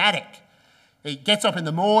a fanatic. He gets up in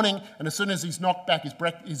the morning, and as soon as he's knocked back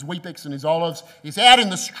his Weet-Bix and his olives, he's out in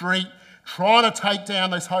the street trying to take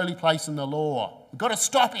down this holy place in the law. We've got to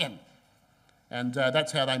stop him. And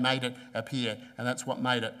that's how they made it appear, and that's what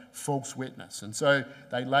made it false witness. And so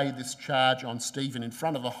they laid this charge on Stephen in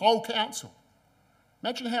front of the whole council.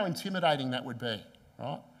 Imagine how intimidating that would be,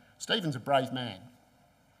 right? Stephen's a brave man,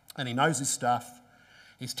 and he knows his stuff.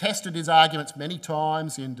 He's tested his arguments many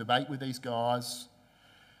times in debate with these guys.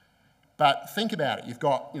 But think about it. You've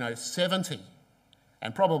got, 70,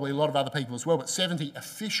 and probably a lot of other people as well, but 70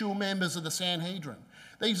 official members of the Sanhedrin.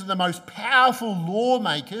 These are the most powerful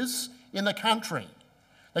lawmakers in the country.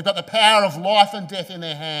 They've got the power of life and death in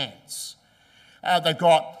their hands. They've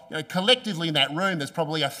got, collectively in that room, there's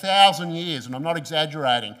probably 1,000 years, and I'm not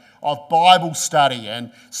exaggerating, of Bible study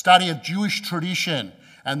and study of Jewish tradition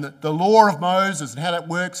and the law of Moses and how that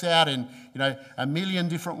works out in, a million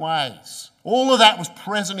different ways. All of that was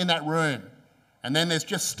present in that room. And then there's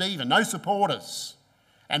just Stephen, no supporters.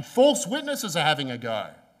 And false witnesses are having a go.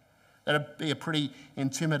 That'd be a pretty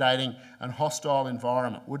intimidating and hostile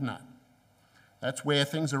environment, wouldn't it? That's where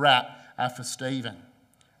things are at for Stephen.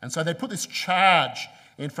 And so they put this charge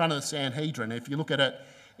in front of the Sanhedrin. If you look at it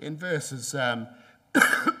in verses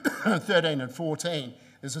 13 and 14,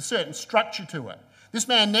 there's a certain structure to it. This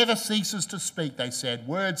man never ceases to speak, they said,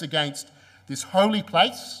 words against this holy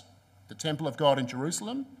place, the temple of God in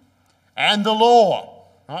Jerusalem, and the law,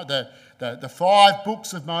 right? The 5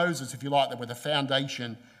 books of Moses, if you like, that were the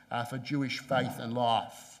foundation for Jewish faith and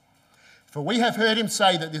life. For we have heard him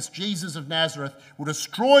say that this Jesus of Nazareth will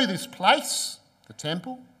destroy this place, the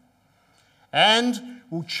temple, and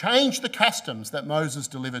will change the customs that Moses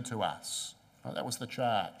delivered to us. Right, that was the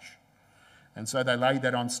charge. And so they laid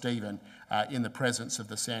that on Stephen in the presence of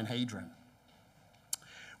the Sanhedrin.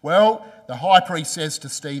 Well, the high priest says to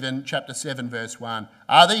Stephen, chapter 7, verse 1,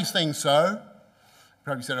 "Are these things so?"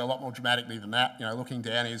 Probably said it a lot more dramatically than that, looking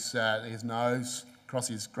down his nose, across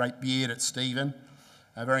his great beard at Stephen.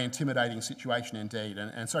 A very intimidating situation indeed.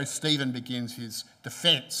 And so Stephen begins his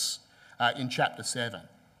defence in chapter 7.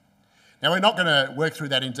 Now, we're not going to work through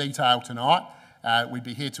that in detail tonight. We'd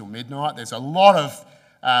be here till midnight. There's a lot of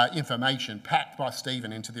information packed by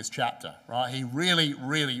Stephen into this chapter, right? He really,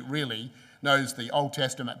 really, really knows the Old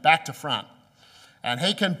Testament back to front. And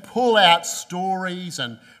he can pull out stories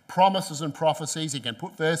and promises and prophecies. He can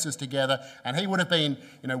put verses together. And he would have been,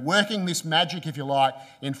 working this magic, if you like,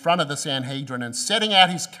 in front of the Sanhedrin and setting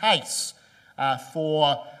out his case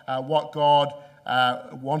for what God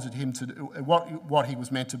wanted him to do, what he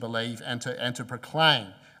was meant to believe and to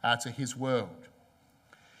proclaim to his world.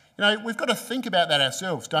 We've got to think about that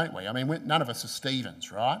ourselves, don't we? I mean, none of us are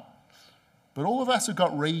Stephens, right? But all of us have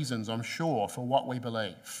got reasons, I'm sure, for what we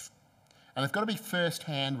believe. And they've got to be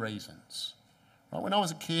first-hand reasons. Right? When I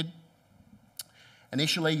was a kid,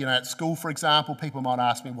 Initially, at school, for example, people might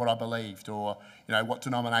ask me what I believed or, what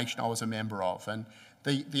denomination I was a member of. And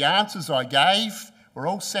the answers I gave were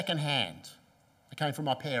all second-hand. They came from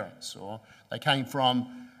my parents, or they came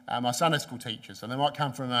from my Sunday school teachers, and they might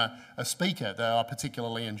come from a speaker that I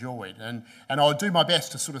particularly enjoyed. And I would do my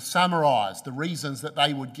best to sort of summarise the reasons that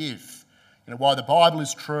they would give, why the Bible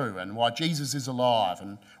is true and why Jesus is alive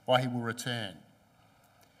and why he will return.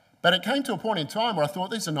 But it came to a point in time where I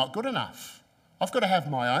thought, these are not good enough. I've got to have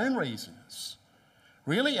my own reasons.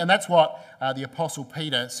 Really? And that's what the Apostle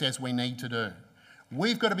Peter says we need to do.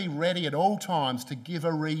 We've got to be ready at all times to give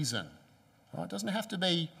a reason. Right? It doesn't have to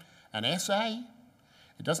be an essay.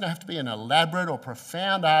 It doesn't have to be an elaborate or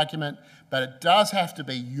profound argument, but it does have to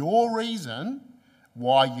be your reason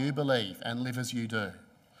why you believe and live as you do.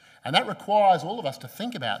 And that requires all of us to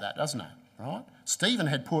think about that, doesn't it? Right? Stephen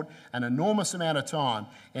had put an enormous amount of time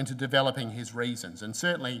into developing his reasons, and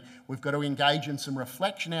certainly we've got to engage in some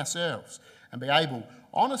reflection ourselves and be able,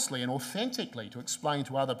 honestly and authentically, to explain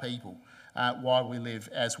to other people why we live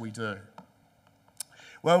as we do.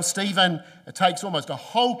 Well, Stephen takes almost a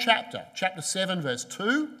whole chapter 7, verse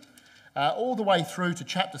 2, all the way through to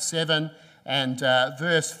chapter 7 and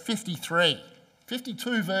verse 53.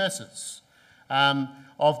 52 verses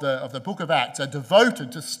of the book of Acts are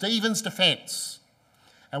devoted to Stephen's defence.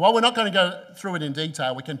 And while we're not going to go through it in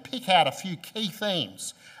detail, we can pick out a few key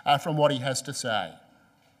themes from what he has to say.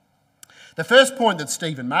 The first point that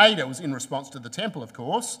Stephen made, it was in response to the temple, of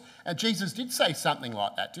course, and Jesus did say something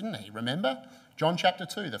like that, didn't he? Remember? John chapter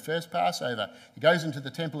 2, the first Passover. He goes into the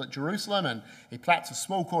temple at Jerusalem and he plats a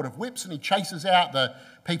small cord of whips and he chases out the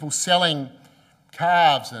people selling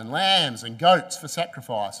calves and lambs and goats for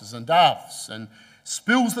sacrifices and doves, and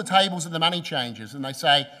spills the tables of the money changers, and they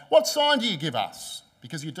say, "What sign do you give us?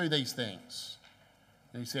 Because you do these things."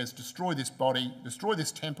 And he says, "Destroy this body, destroy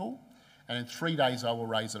this temple, and in 3 days I will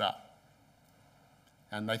raise it up."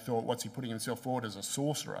 And they thought, what's he putting himself forward as a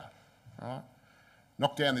sorcerer? Right?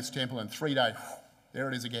 Knock down this temple in 3 days, there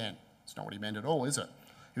it is again. It's not what he meant at all, is it?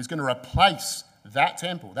 He was going to replace that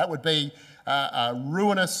temple. That would be a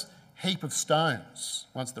ruinous heap of stones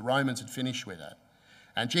once the Romans had finished with it.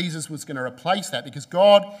 And Jesus was going to replace that because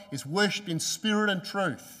God is worshipped in spirit and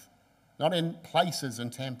truth, not in places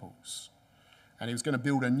and temples. And he was going to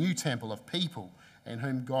build a new temple of people in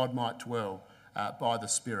whom God might dwell by the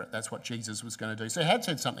Spirit. That's what Jesus was going to do. So he had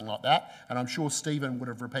said something like that, and I'm sure Stephen would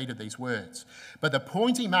have repeated these words. But the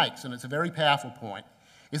point he makes, and it's a very powerful point,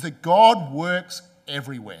 is that God works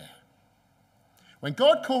everywhere. When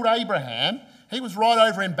God called Abraham, he was right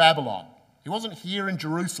over in Babylon. He wasn't here in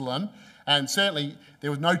Jerusalem, and certainly there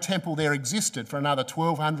was no temple there existed for another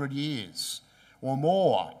 1,200 years or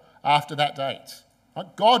more after that date.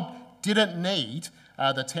 God didn't need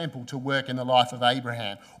the temple to work in the life of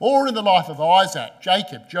Abraham or in the life of Isaac,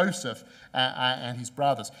 Jacob, Joseph, and his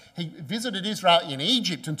brothers. He visited Israel in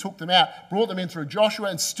Egypt and took them out, brought them in through Joshua,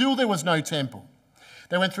 and still there was no temple.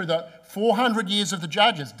 They went through the 400 years of the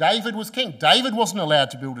judges. David was king. David wasn't allowed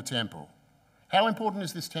to build a temple. How important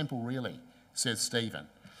is this temple really, says Stephen.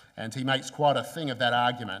 And he makes quite a thing of that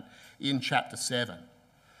argument in chapter 7.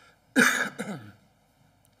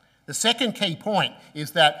 The second key point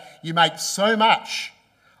is that you make so much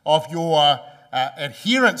of your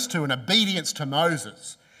adherence to and obedience to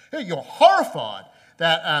Moses. You're horrified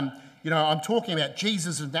that, I'm talking about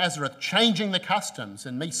Jesus of Nazareth changing the customs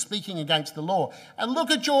and me speaking against the law. And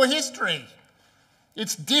look at your history.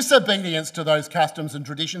 It's disobedience to those customs and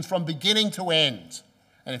traditions from beginning to end.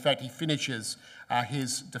 And in fact, he finishes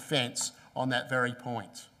his defence on that very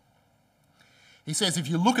point. He says, if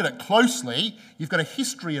you look at it closely, you've got a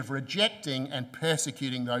history of rejecting and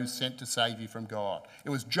persecuting those sent to save you from God. It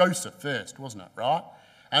was Joseph first, wasn't it, right?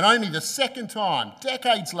 And only the second time,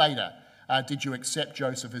 decades later, did you accept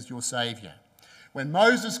Joseph as your saviour. When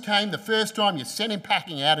Moses came the first time, you sent him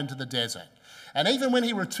packing out into the desert. And even when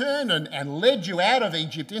he returned and led you out of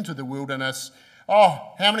Egypt into the wilderness,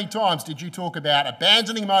 how many times did you talk about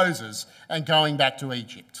abandoning Moses and going back to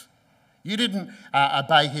Egypt? You didn't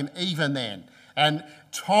obey him even then. And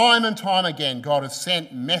time again, God has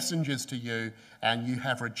sent messengers to you and you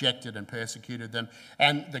have rejected and persecuted them.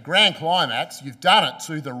 And the grand climax, you've done it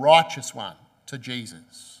to the righteous one, to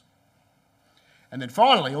Jesus. And then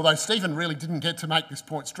finally, although Stephen really didn't get to make this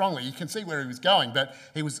point strongly, you can see where he was going, but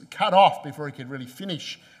he was cut off before he could really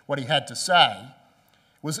finish what he had to say,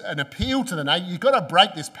 was an appeal to the nation. You've got to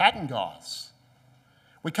break this pattern, guys.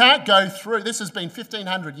 We can't go through, this has been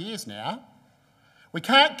 1,500 years now. We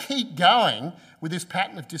can't keep going with this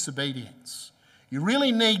pattern of disobedience. You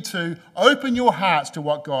really need to open your hearts to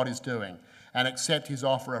what God is doing and accept his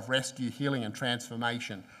offer of rescue, healing and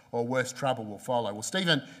transformation or worse trouble will follow. Well,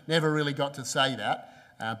 Stephen never really got to say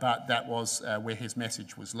that, but that was where his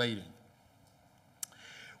message was leading.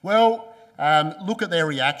 Well, look at their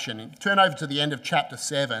reaction. Turn over to the end of chapter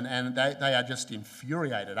 7, and they are just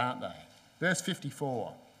infuriated, aren't they? Verse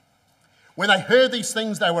 54. When they heard these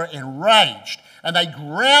things, they were enraged, and they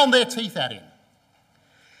ground their teeth at him.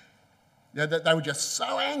 They were just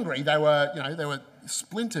so angry. There were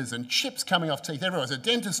splinters and chips coming off teeth everywhere. It was a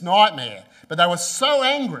dentist's nightmare. But they were so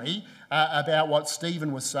angry about what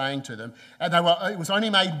Stephen was saying to them, and it was only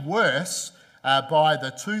made worse by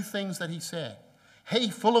the two things that he said. He,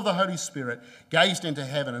 full of the Holy Spirit, gazed into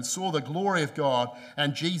heaven and saw the glory of God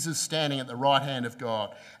and Jesus standing at the right hand of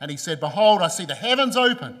God. And he said, "Behold, I see the heavens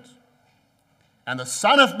opened and the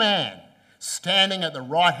Son of Man standing at the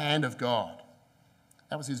right hand of God."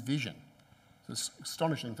 That was his vision. It's an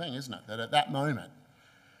astonishing thing, isn't it? That at that moment,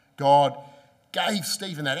 God gave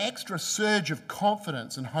Stephen that extra surge of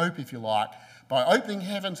confidence and hope, if you like, by opening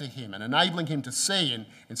heaven to him and enabling him to see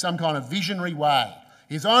in some kind of visionary way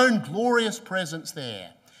his own glorious presence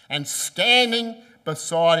there, and standing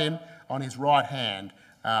beside him on his right hand,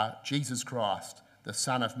 Jesus Christ, the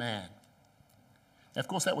Son of Man. Now, of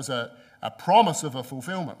course, that was a promise of a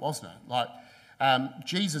fulfillment, wasn't it? Like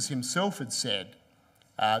Jesus himself had said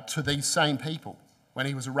to these same people when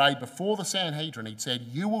he was arrayed before the Sanhedrin, he'd said,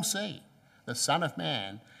 "You will see the Son of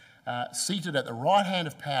Man seated at the right hand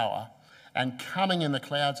of power and coming in the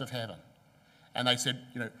clouds of heaven." And they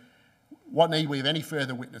said, "What need we of any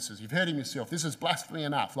further witnesses? You've heard him yourself. This is blasphemy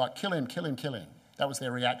enough. Like, kill him, kill him, kill him." That was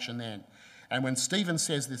their reaction then. And when Stephen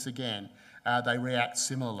says this again, they react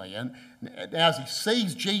similarly. And now as he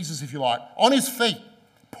sees Jesus, if you like, on his feet,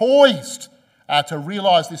 poised to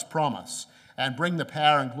realise this promise and bring the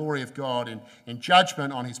power and glory of God in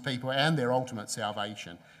judgment on his people and their ultimate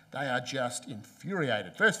salvation, they are just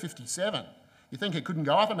infuriated. Verse 57, you think it couldn't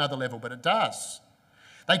go up another level, but it does.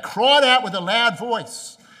 They cried out with a loud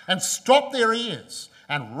voice and stopped their ears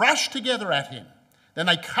and rushed together at him. Then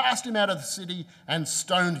they cast him out of the city and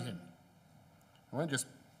stoned him. They weren't just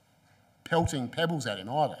pelting pebbles at him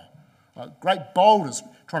either. Like great boulders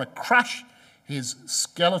trying to crush his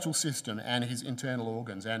skeletal system and his internal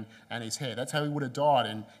organs and his head. That's how he would have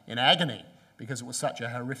died in agony, because it was such a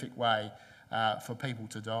horrific way for people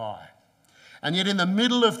to die. And yet in the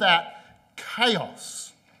middle of that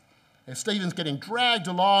chaos, as Stephen's getting dragged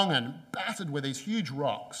along and battered with these huge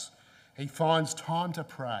rocks, he finds time to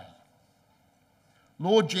pray.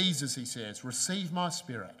 "Lord Jesus," he says, "receive my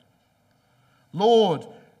spirit. Lord,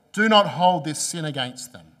 do not hold this sin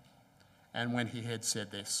against them." And when he had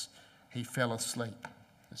said this, he fell asleep.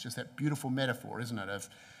 It's just that beautiful metaphor, isn't it, of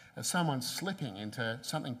someone slipping into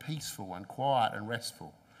something peaceful and quiet and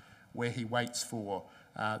restful, where he waits for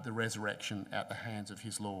the resurrection at the hands of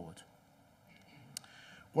his Lord.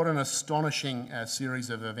 What an astonishing series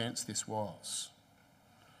of events this was.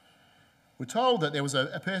 We're told that there was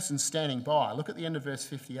a person standing by. Look at the end of verse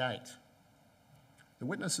 58. The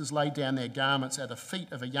witnesses laid down their garments at the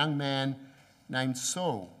feet of a young man named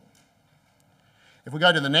Saul. If we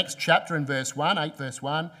go to the next chapter in verse 1, 8 verse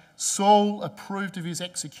 1, Saul approved of his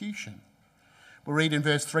execution. We'll read in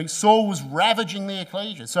verse 3, Saul was ravaging the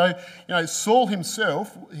ecclesia. So, Saul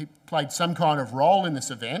himself, he played some kind of role in this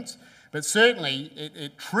event, but certainly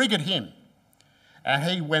it triggered him. And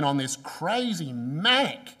he went on this crazy,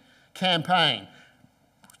 manic campaign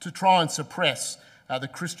to try and suppress the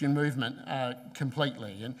Christian movement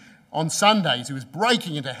completely. And on Sundays, he was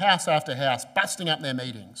breaking into house after house, busting up their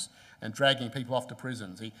meetings and dragging people off to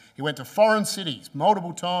prisons. He went to foreign cities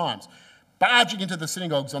multiple times, barging into the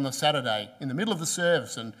synagogues on the Saturday in the middle of the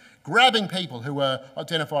service and grabbing people who were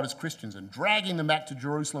identified as Christians and dragging them back to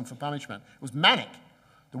Jerusalem for punishment. It was manic.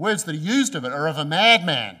 The words that he used of it are of a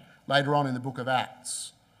madman later on in the book of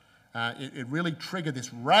Acts. It really triggered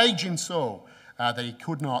this rage in Saul that he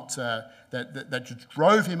could not, that just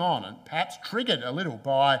drove him on, and perhaps triggered a little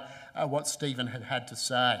by what Stephen had to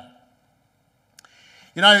say.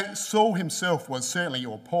 Saul himself was certainly,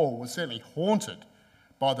 or Paul was certainly haunted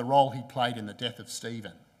by the role he played in the death of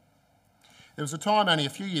Stephen. There was a time only a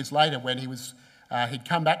few years later when he'd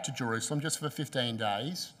come back to Jerusalem just for 15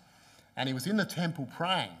 days, and he was in the temple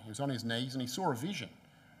praying. He was on his knees and he saw a vision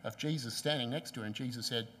of Jesus standing next to him. Jesus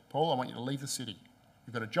said, "Paul, I want you to leave the city.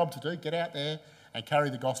 You've got a job to do. Get out there and carry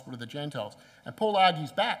the gospel to the Gentiles." And Paul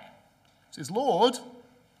argues back. He says, "Lord,"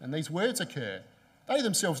 and these words occur, "they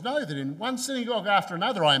themselves know that in one synagogue after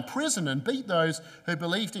another I imprisoned and beat those who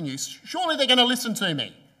believed in you. Surely they're going to listen to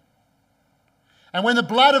me. And when the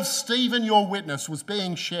blood of Stephen, your witness, was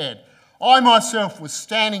being shed, I myself was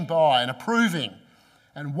standing by and approving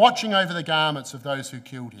and watching over the garments of those who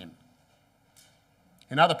killed him."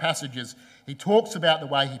 In other passages, he talks about the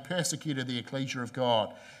way he persecuted the ecclesia of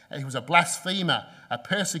God. He was a blasphemer, a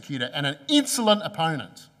persecutor, and an insolent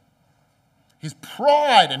opponent. His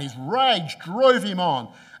pride and his rage drove him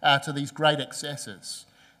on to these great excesses.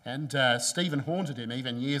 And Stephen haunted him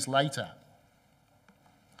even years later.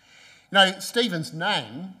 You know, Stephen's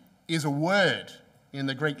name is a word in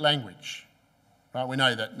the Greek language. Right? We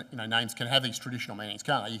know that names can have these traditional meanings,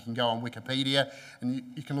 can't they? You can go on Wikipedia and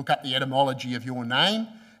you can look up the etymology of your name,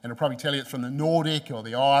 and it'll probably tell you it's from the Nordic or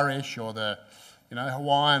the Irish or the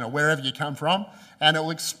Hawaiian or wherever you come from, and it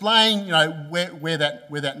will explain where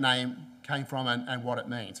that name came from and what it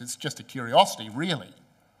means. It's just a curiosity, really.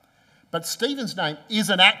 But Stephen's name is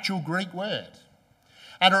an actual Greek word,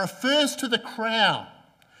 and it refers to the crown,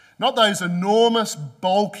 not those enormous,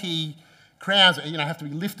 bulky crowns that have to be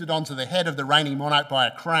lifted onto the head of the reigning monarch by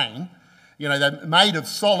a crane. They're made of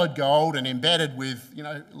solid gold and embedded with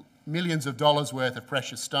millions of dollars worth of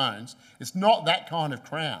precious stones. It's not that kind of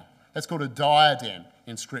crown. That's called a diadem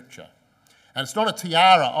in Scripture. And it's not a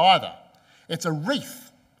tiara either. It's a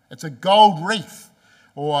wreath. It's a gold wreath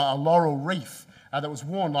or a laurel wreath that was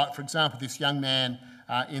worn, like, for example, this young man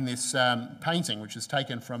in this painting, which is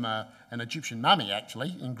taken from an Egyptian mummy,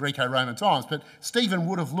 actually, in Greco-Roman times. But Stephen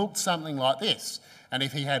would have looked something like this. And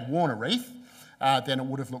if he had worn a wreath, then it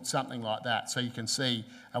would have looked something like that. So you can see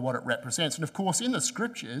what it represents. And, of course, in the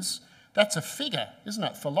Scriptures, that's a figure, isn't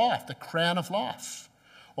it, for life, the crown of life,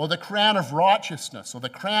 or the crown of righteousness, or the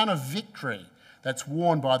crown of victory that's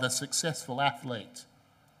worn by the successful athlete.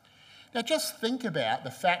 Now, just think about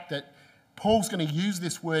the fact that Paul's going to use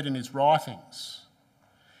this word in his writings.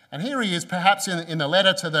 And here he is, perhaps in the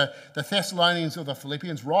letter to the Thessalonians or the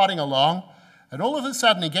Philippians, writing along, and all of a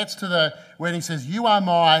sudden he gets to when he says, "You are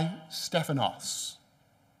my Stephanos."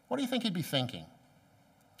 What do you think he'd be thinking?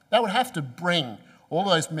 That would have to bring all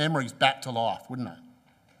those memories back to life, wouldn't it?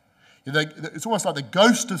 It's almost like the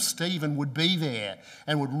ghost of Stephen would be there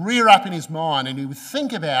and would rear up in his mind, and he would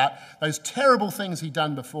think about those terrible things he'd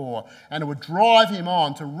done before, and it would drive him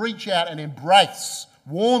on to reach out and embrace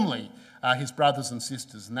warmly his brothers and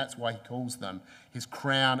sisters, and that's why he calls them his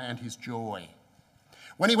crown and his joy.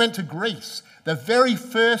 When he went to Greece, the very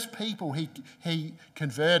first people he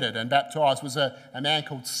converted and baptised was a man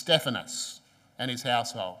called Stephanas and his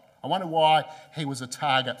household. I wonder why he was a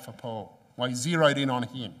target for Paul, why he zeroed in on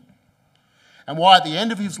him, and why at the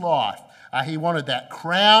end of his life he wanted that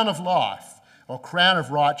crown of life or crown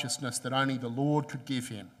of righteousness that only the Lord could give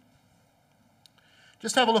him.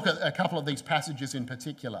 Just have a look at a couple of these passages in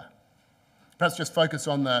particular. Perhaps just focus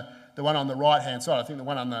on the one on the right-hand side. I think the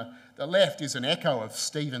one on the left is an echo of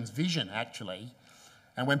Stephen's vision, actually.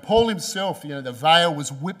 And when Paul himself, the veil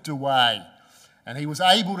was whipped away and he was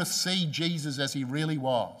able to see Jesus as he really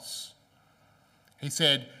was. He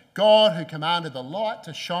said, "God, who commanded the light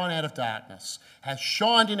to shine out of darkness, has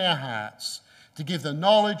shined in our hearts to give the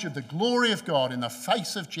knowledge of the glory of God in the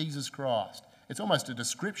face of Jesus Christ." It's almost a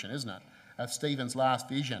description, isn't it, of Stephen's last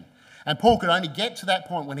vision. And Paul could only get to that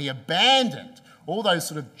point when he abandoned all those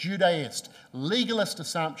sort of Judaist, legalist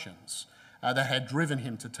assumptions that had driven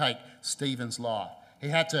him to take Stephen's life. He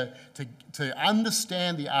had to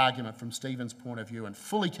understand the argument from Stephen's point of view and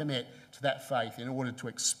fully commit to that faith in order to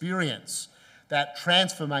experience that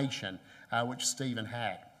transformation which Stephen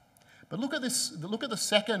had. But look at this. Look at the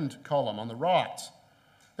second column on the right.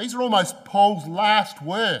 These are almost Paul's last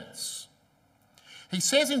words. He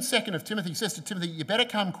says in 2 Timothy, he says to Timothy, "You better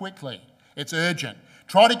come quickly. It's urgent.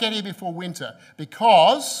 Try to get here before winter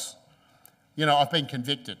because, I've been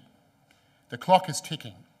convicted. The clock is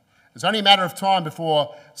ticking. It's only a matter of time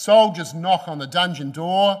before soldiers knock on the dungeon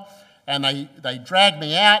door and they drag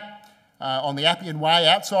me out on the Appian Way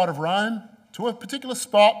outside of Rome to a particular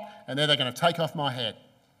spot, and there they're going to take off my head.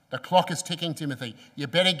 The clock is ticking, Timothy. You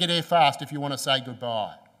better get here fast if you want to say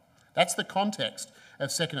goodbye." That's the context of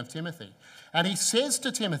 2 Timothy. And he says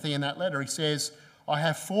to Timothy in that letter, he says, "I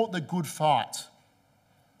have fought the good fight."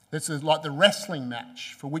 This is like the wrestling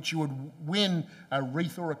match for which you would win a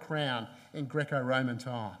wreath or a crown in Greco-Roman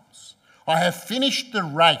times. "I have finished the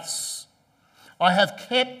race. I have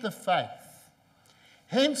kept the faith.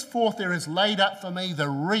 Henceforth there is laid up for me the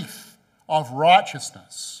wreath of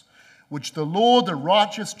righteousness, which the Lord, the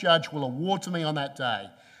righteous judge, will award to me on that day,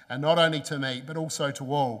 and not only to me, but also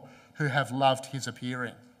to all who have loved his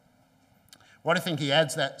appearing." Why do you think he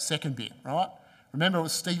adds that second bit, right? Remember, it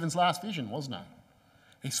was Stephen's last vision, wasn't it?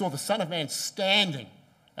 He saw the Son of Man standing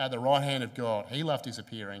at the right hand of God. He loved his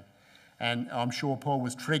appearing. And I'm sure Paul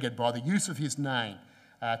was triggered by the use of his name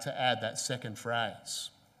to add that second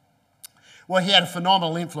phrase. Well, he had a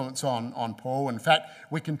phenomenal influence on Paul. In fact,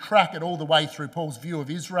 we can track it all the way through Paul's view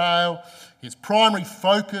of Israel, his primary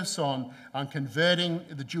focus on converting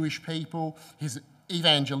the Jewish people, his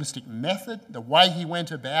evangelistic method, the way he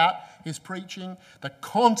went about his preaching, the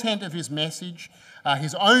content of his message,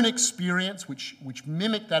 his own experience, which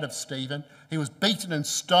mimicked that of Stephen. He was beaten and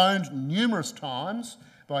stoned numerous times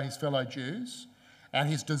by his fellow Jews, and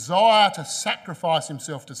his desire to sacrifice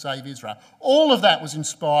himself to save Israel. All of that was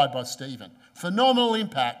inspired by Stephen. Phenomenal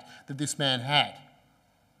impact that this man had.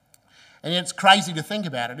 And it's crazy to think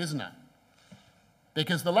about it, isn't it?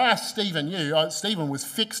 Because the last Stephen knew, Stephen was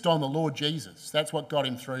fixed on the Lord Jesus. That's what got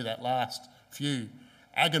him through that last few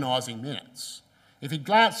agonising minutes. If he'd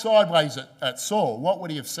glanced sideways at Saul, what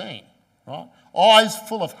would he have seen? Right? Eyes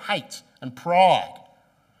full of hate and pride.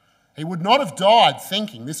 He would not have died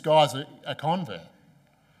thinking this guy's a convert.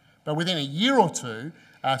 But within a year or two,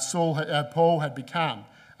 Paul had become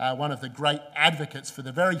one of the great advocates for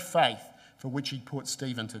the very faith for which he put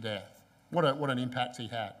Stephen to death. What an impact he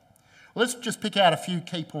had. Well, let's just pick out a few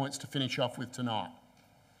key points to finish off with tonight.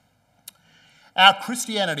 Our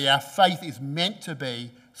Christianity, our faith is meant to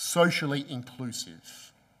be socially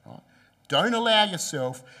inclusive. Right? Don't allow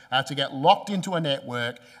yourself to get locked into a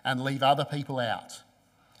network and leave other people out.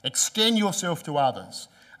 Extend yourself to others.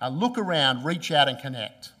 Look around, reach out and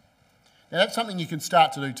connect. Now, that's something you can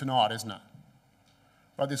start to do tonight, isn't it?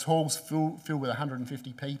 Right, this hall's filled with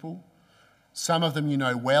 150 people. Some of them you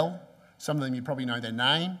know well. Some of them you probably know their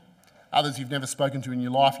name. Others you've never spoken to in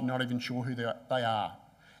your life, you're not even sure who they are.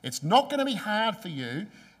 It's not going to be hard for you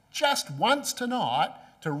just once tonight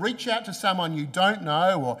to reach out to someone you don't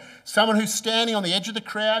know or someone who's standing on the edge of the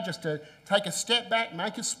crowd, just to take a step back,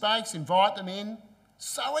 make a space, invite them in.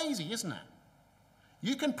 So easy, isn't it?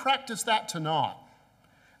 You can practice that tonight.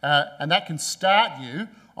 And that can start you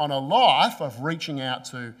on a life of reaching out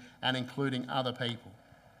to and including other people.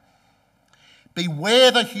 Beware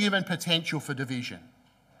the human potential for division.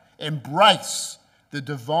 Embrace the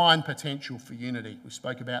divine potential for unity. We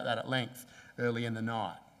spoke about that at length early in the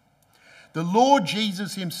night. The Lord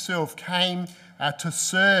Jesus himself came to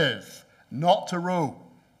serve, not to rule.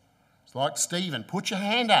 It's like Stephen, put your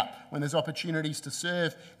hand up when there's opportunities to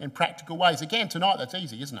serve in practical ways. Again, tonight that's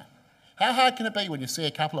easy, isn't it? How hard can it be when you see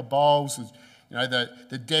a couple of bowls of,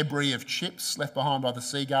 the debris of chips left behind by the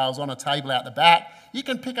seagulls on a table out the back? You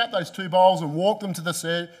can pick up those two bowls and walk them to the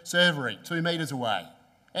servery 2 metres away.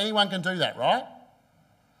 Anyone can do that, right?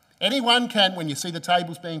 Anyone can, when you see the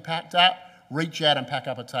tables being packed up, reach out and pack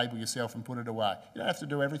up a table yourself and put it away. You don't have to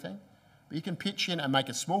do everything, but you can pitch in and make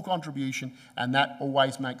a small contribution, and that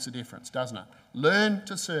always makes a difference, doesn't it? Learn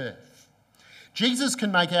to serve. Jesus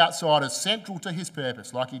can make outsiders central to his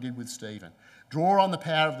purpose, like he did with Stephen. Draw on the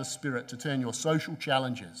power of the Spirit to turn your social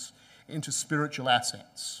challenges into spiritual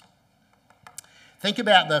assets. Think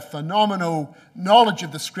about the phenomenal knowledge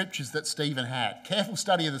of the Scriptures that Stephen had. Careful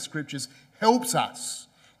study of the Scriptures helps us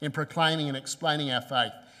in proclaiming and explaining our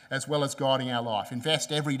faith as well as guiding our life.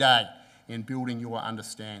 Invest every day in building your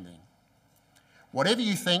understanding. Whatever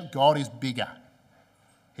you think, God is bigger.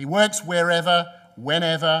 He works wherever,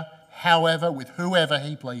 whenever, however, with whoever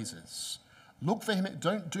he pleases. Look for him.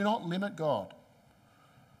 Do not limit God.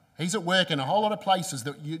 He's at work in a whole lot of places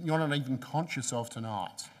that you're not even conscious of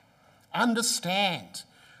tonight. Understand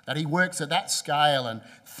that he works at that scale and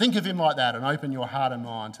think of him like that and open your heart and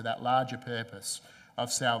mind to that larger purpose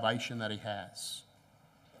of salvation that he has.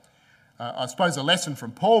 I suppose a lesson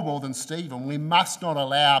from Paul more than Stephen, we must not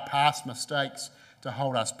allow past mistakes to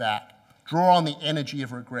hold us back. Draw on the energy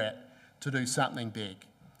of regret to do something big.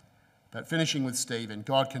 But finishing with Stephen,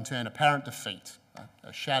 God can turn apparent defeat,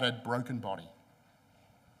 a shattered, broken body.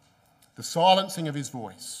 The silencing of his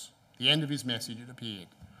voice, the end of his message, it appeared.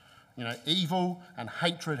 Evil and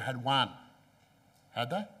hatred had won. Had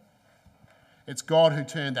they? It's God who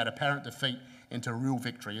turned that apparent defeat into real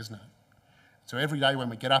victory, isn't it? So every day when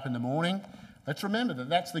we get up in the morning, let's remember that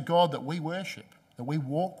that's the God that we worship, that we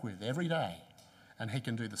walk with every day, and he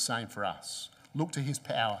can do the same for us. Look to his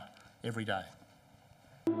power every day.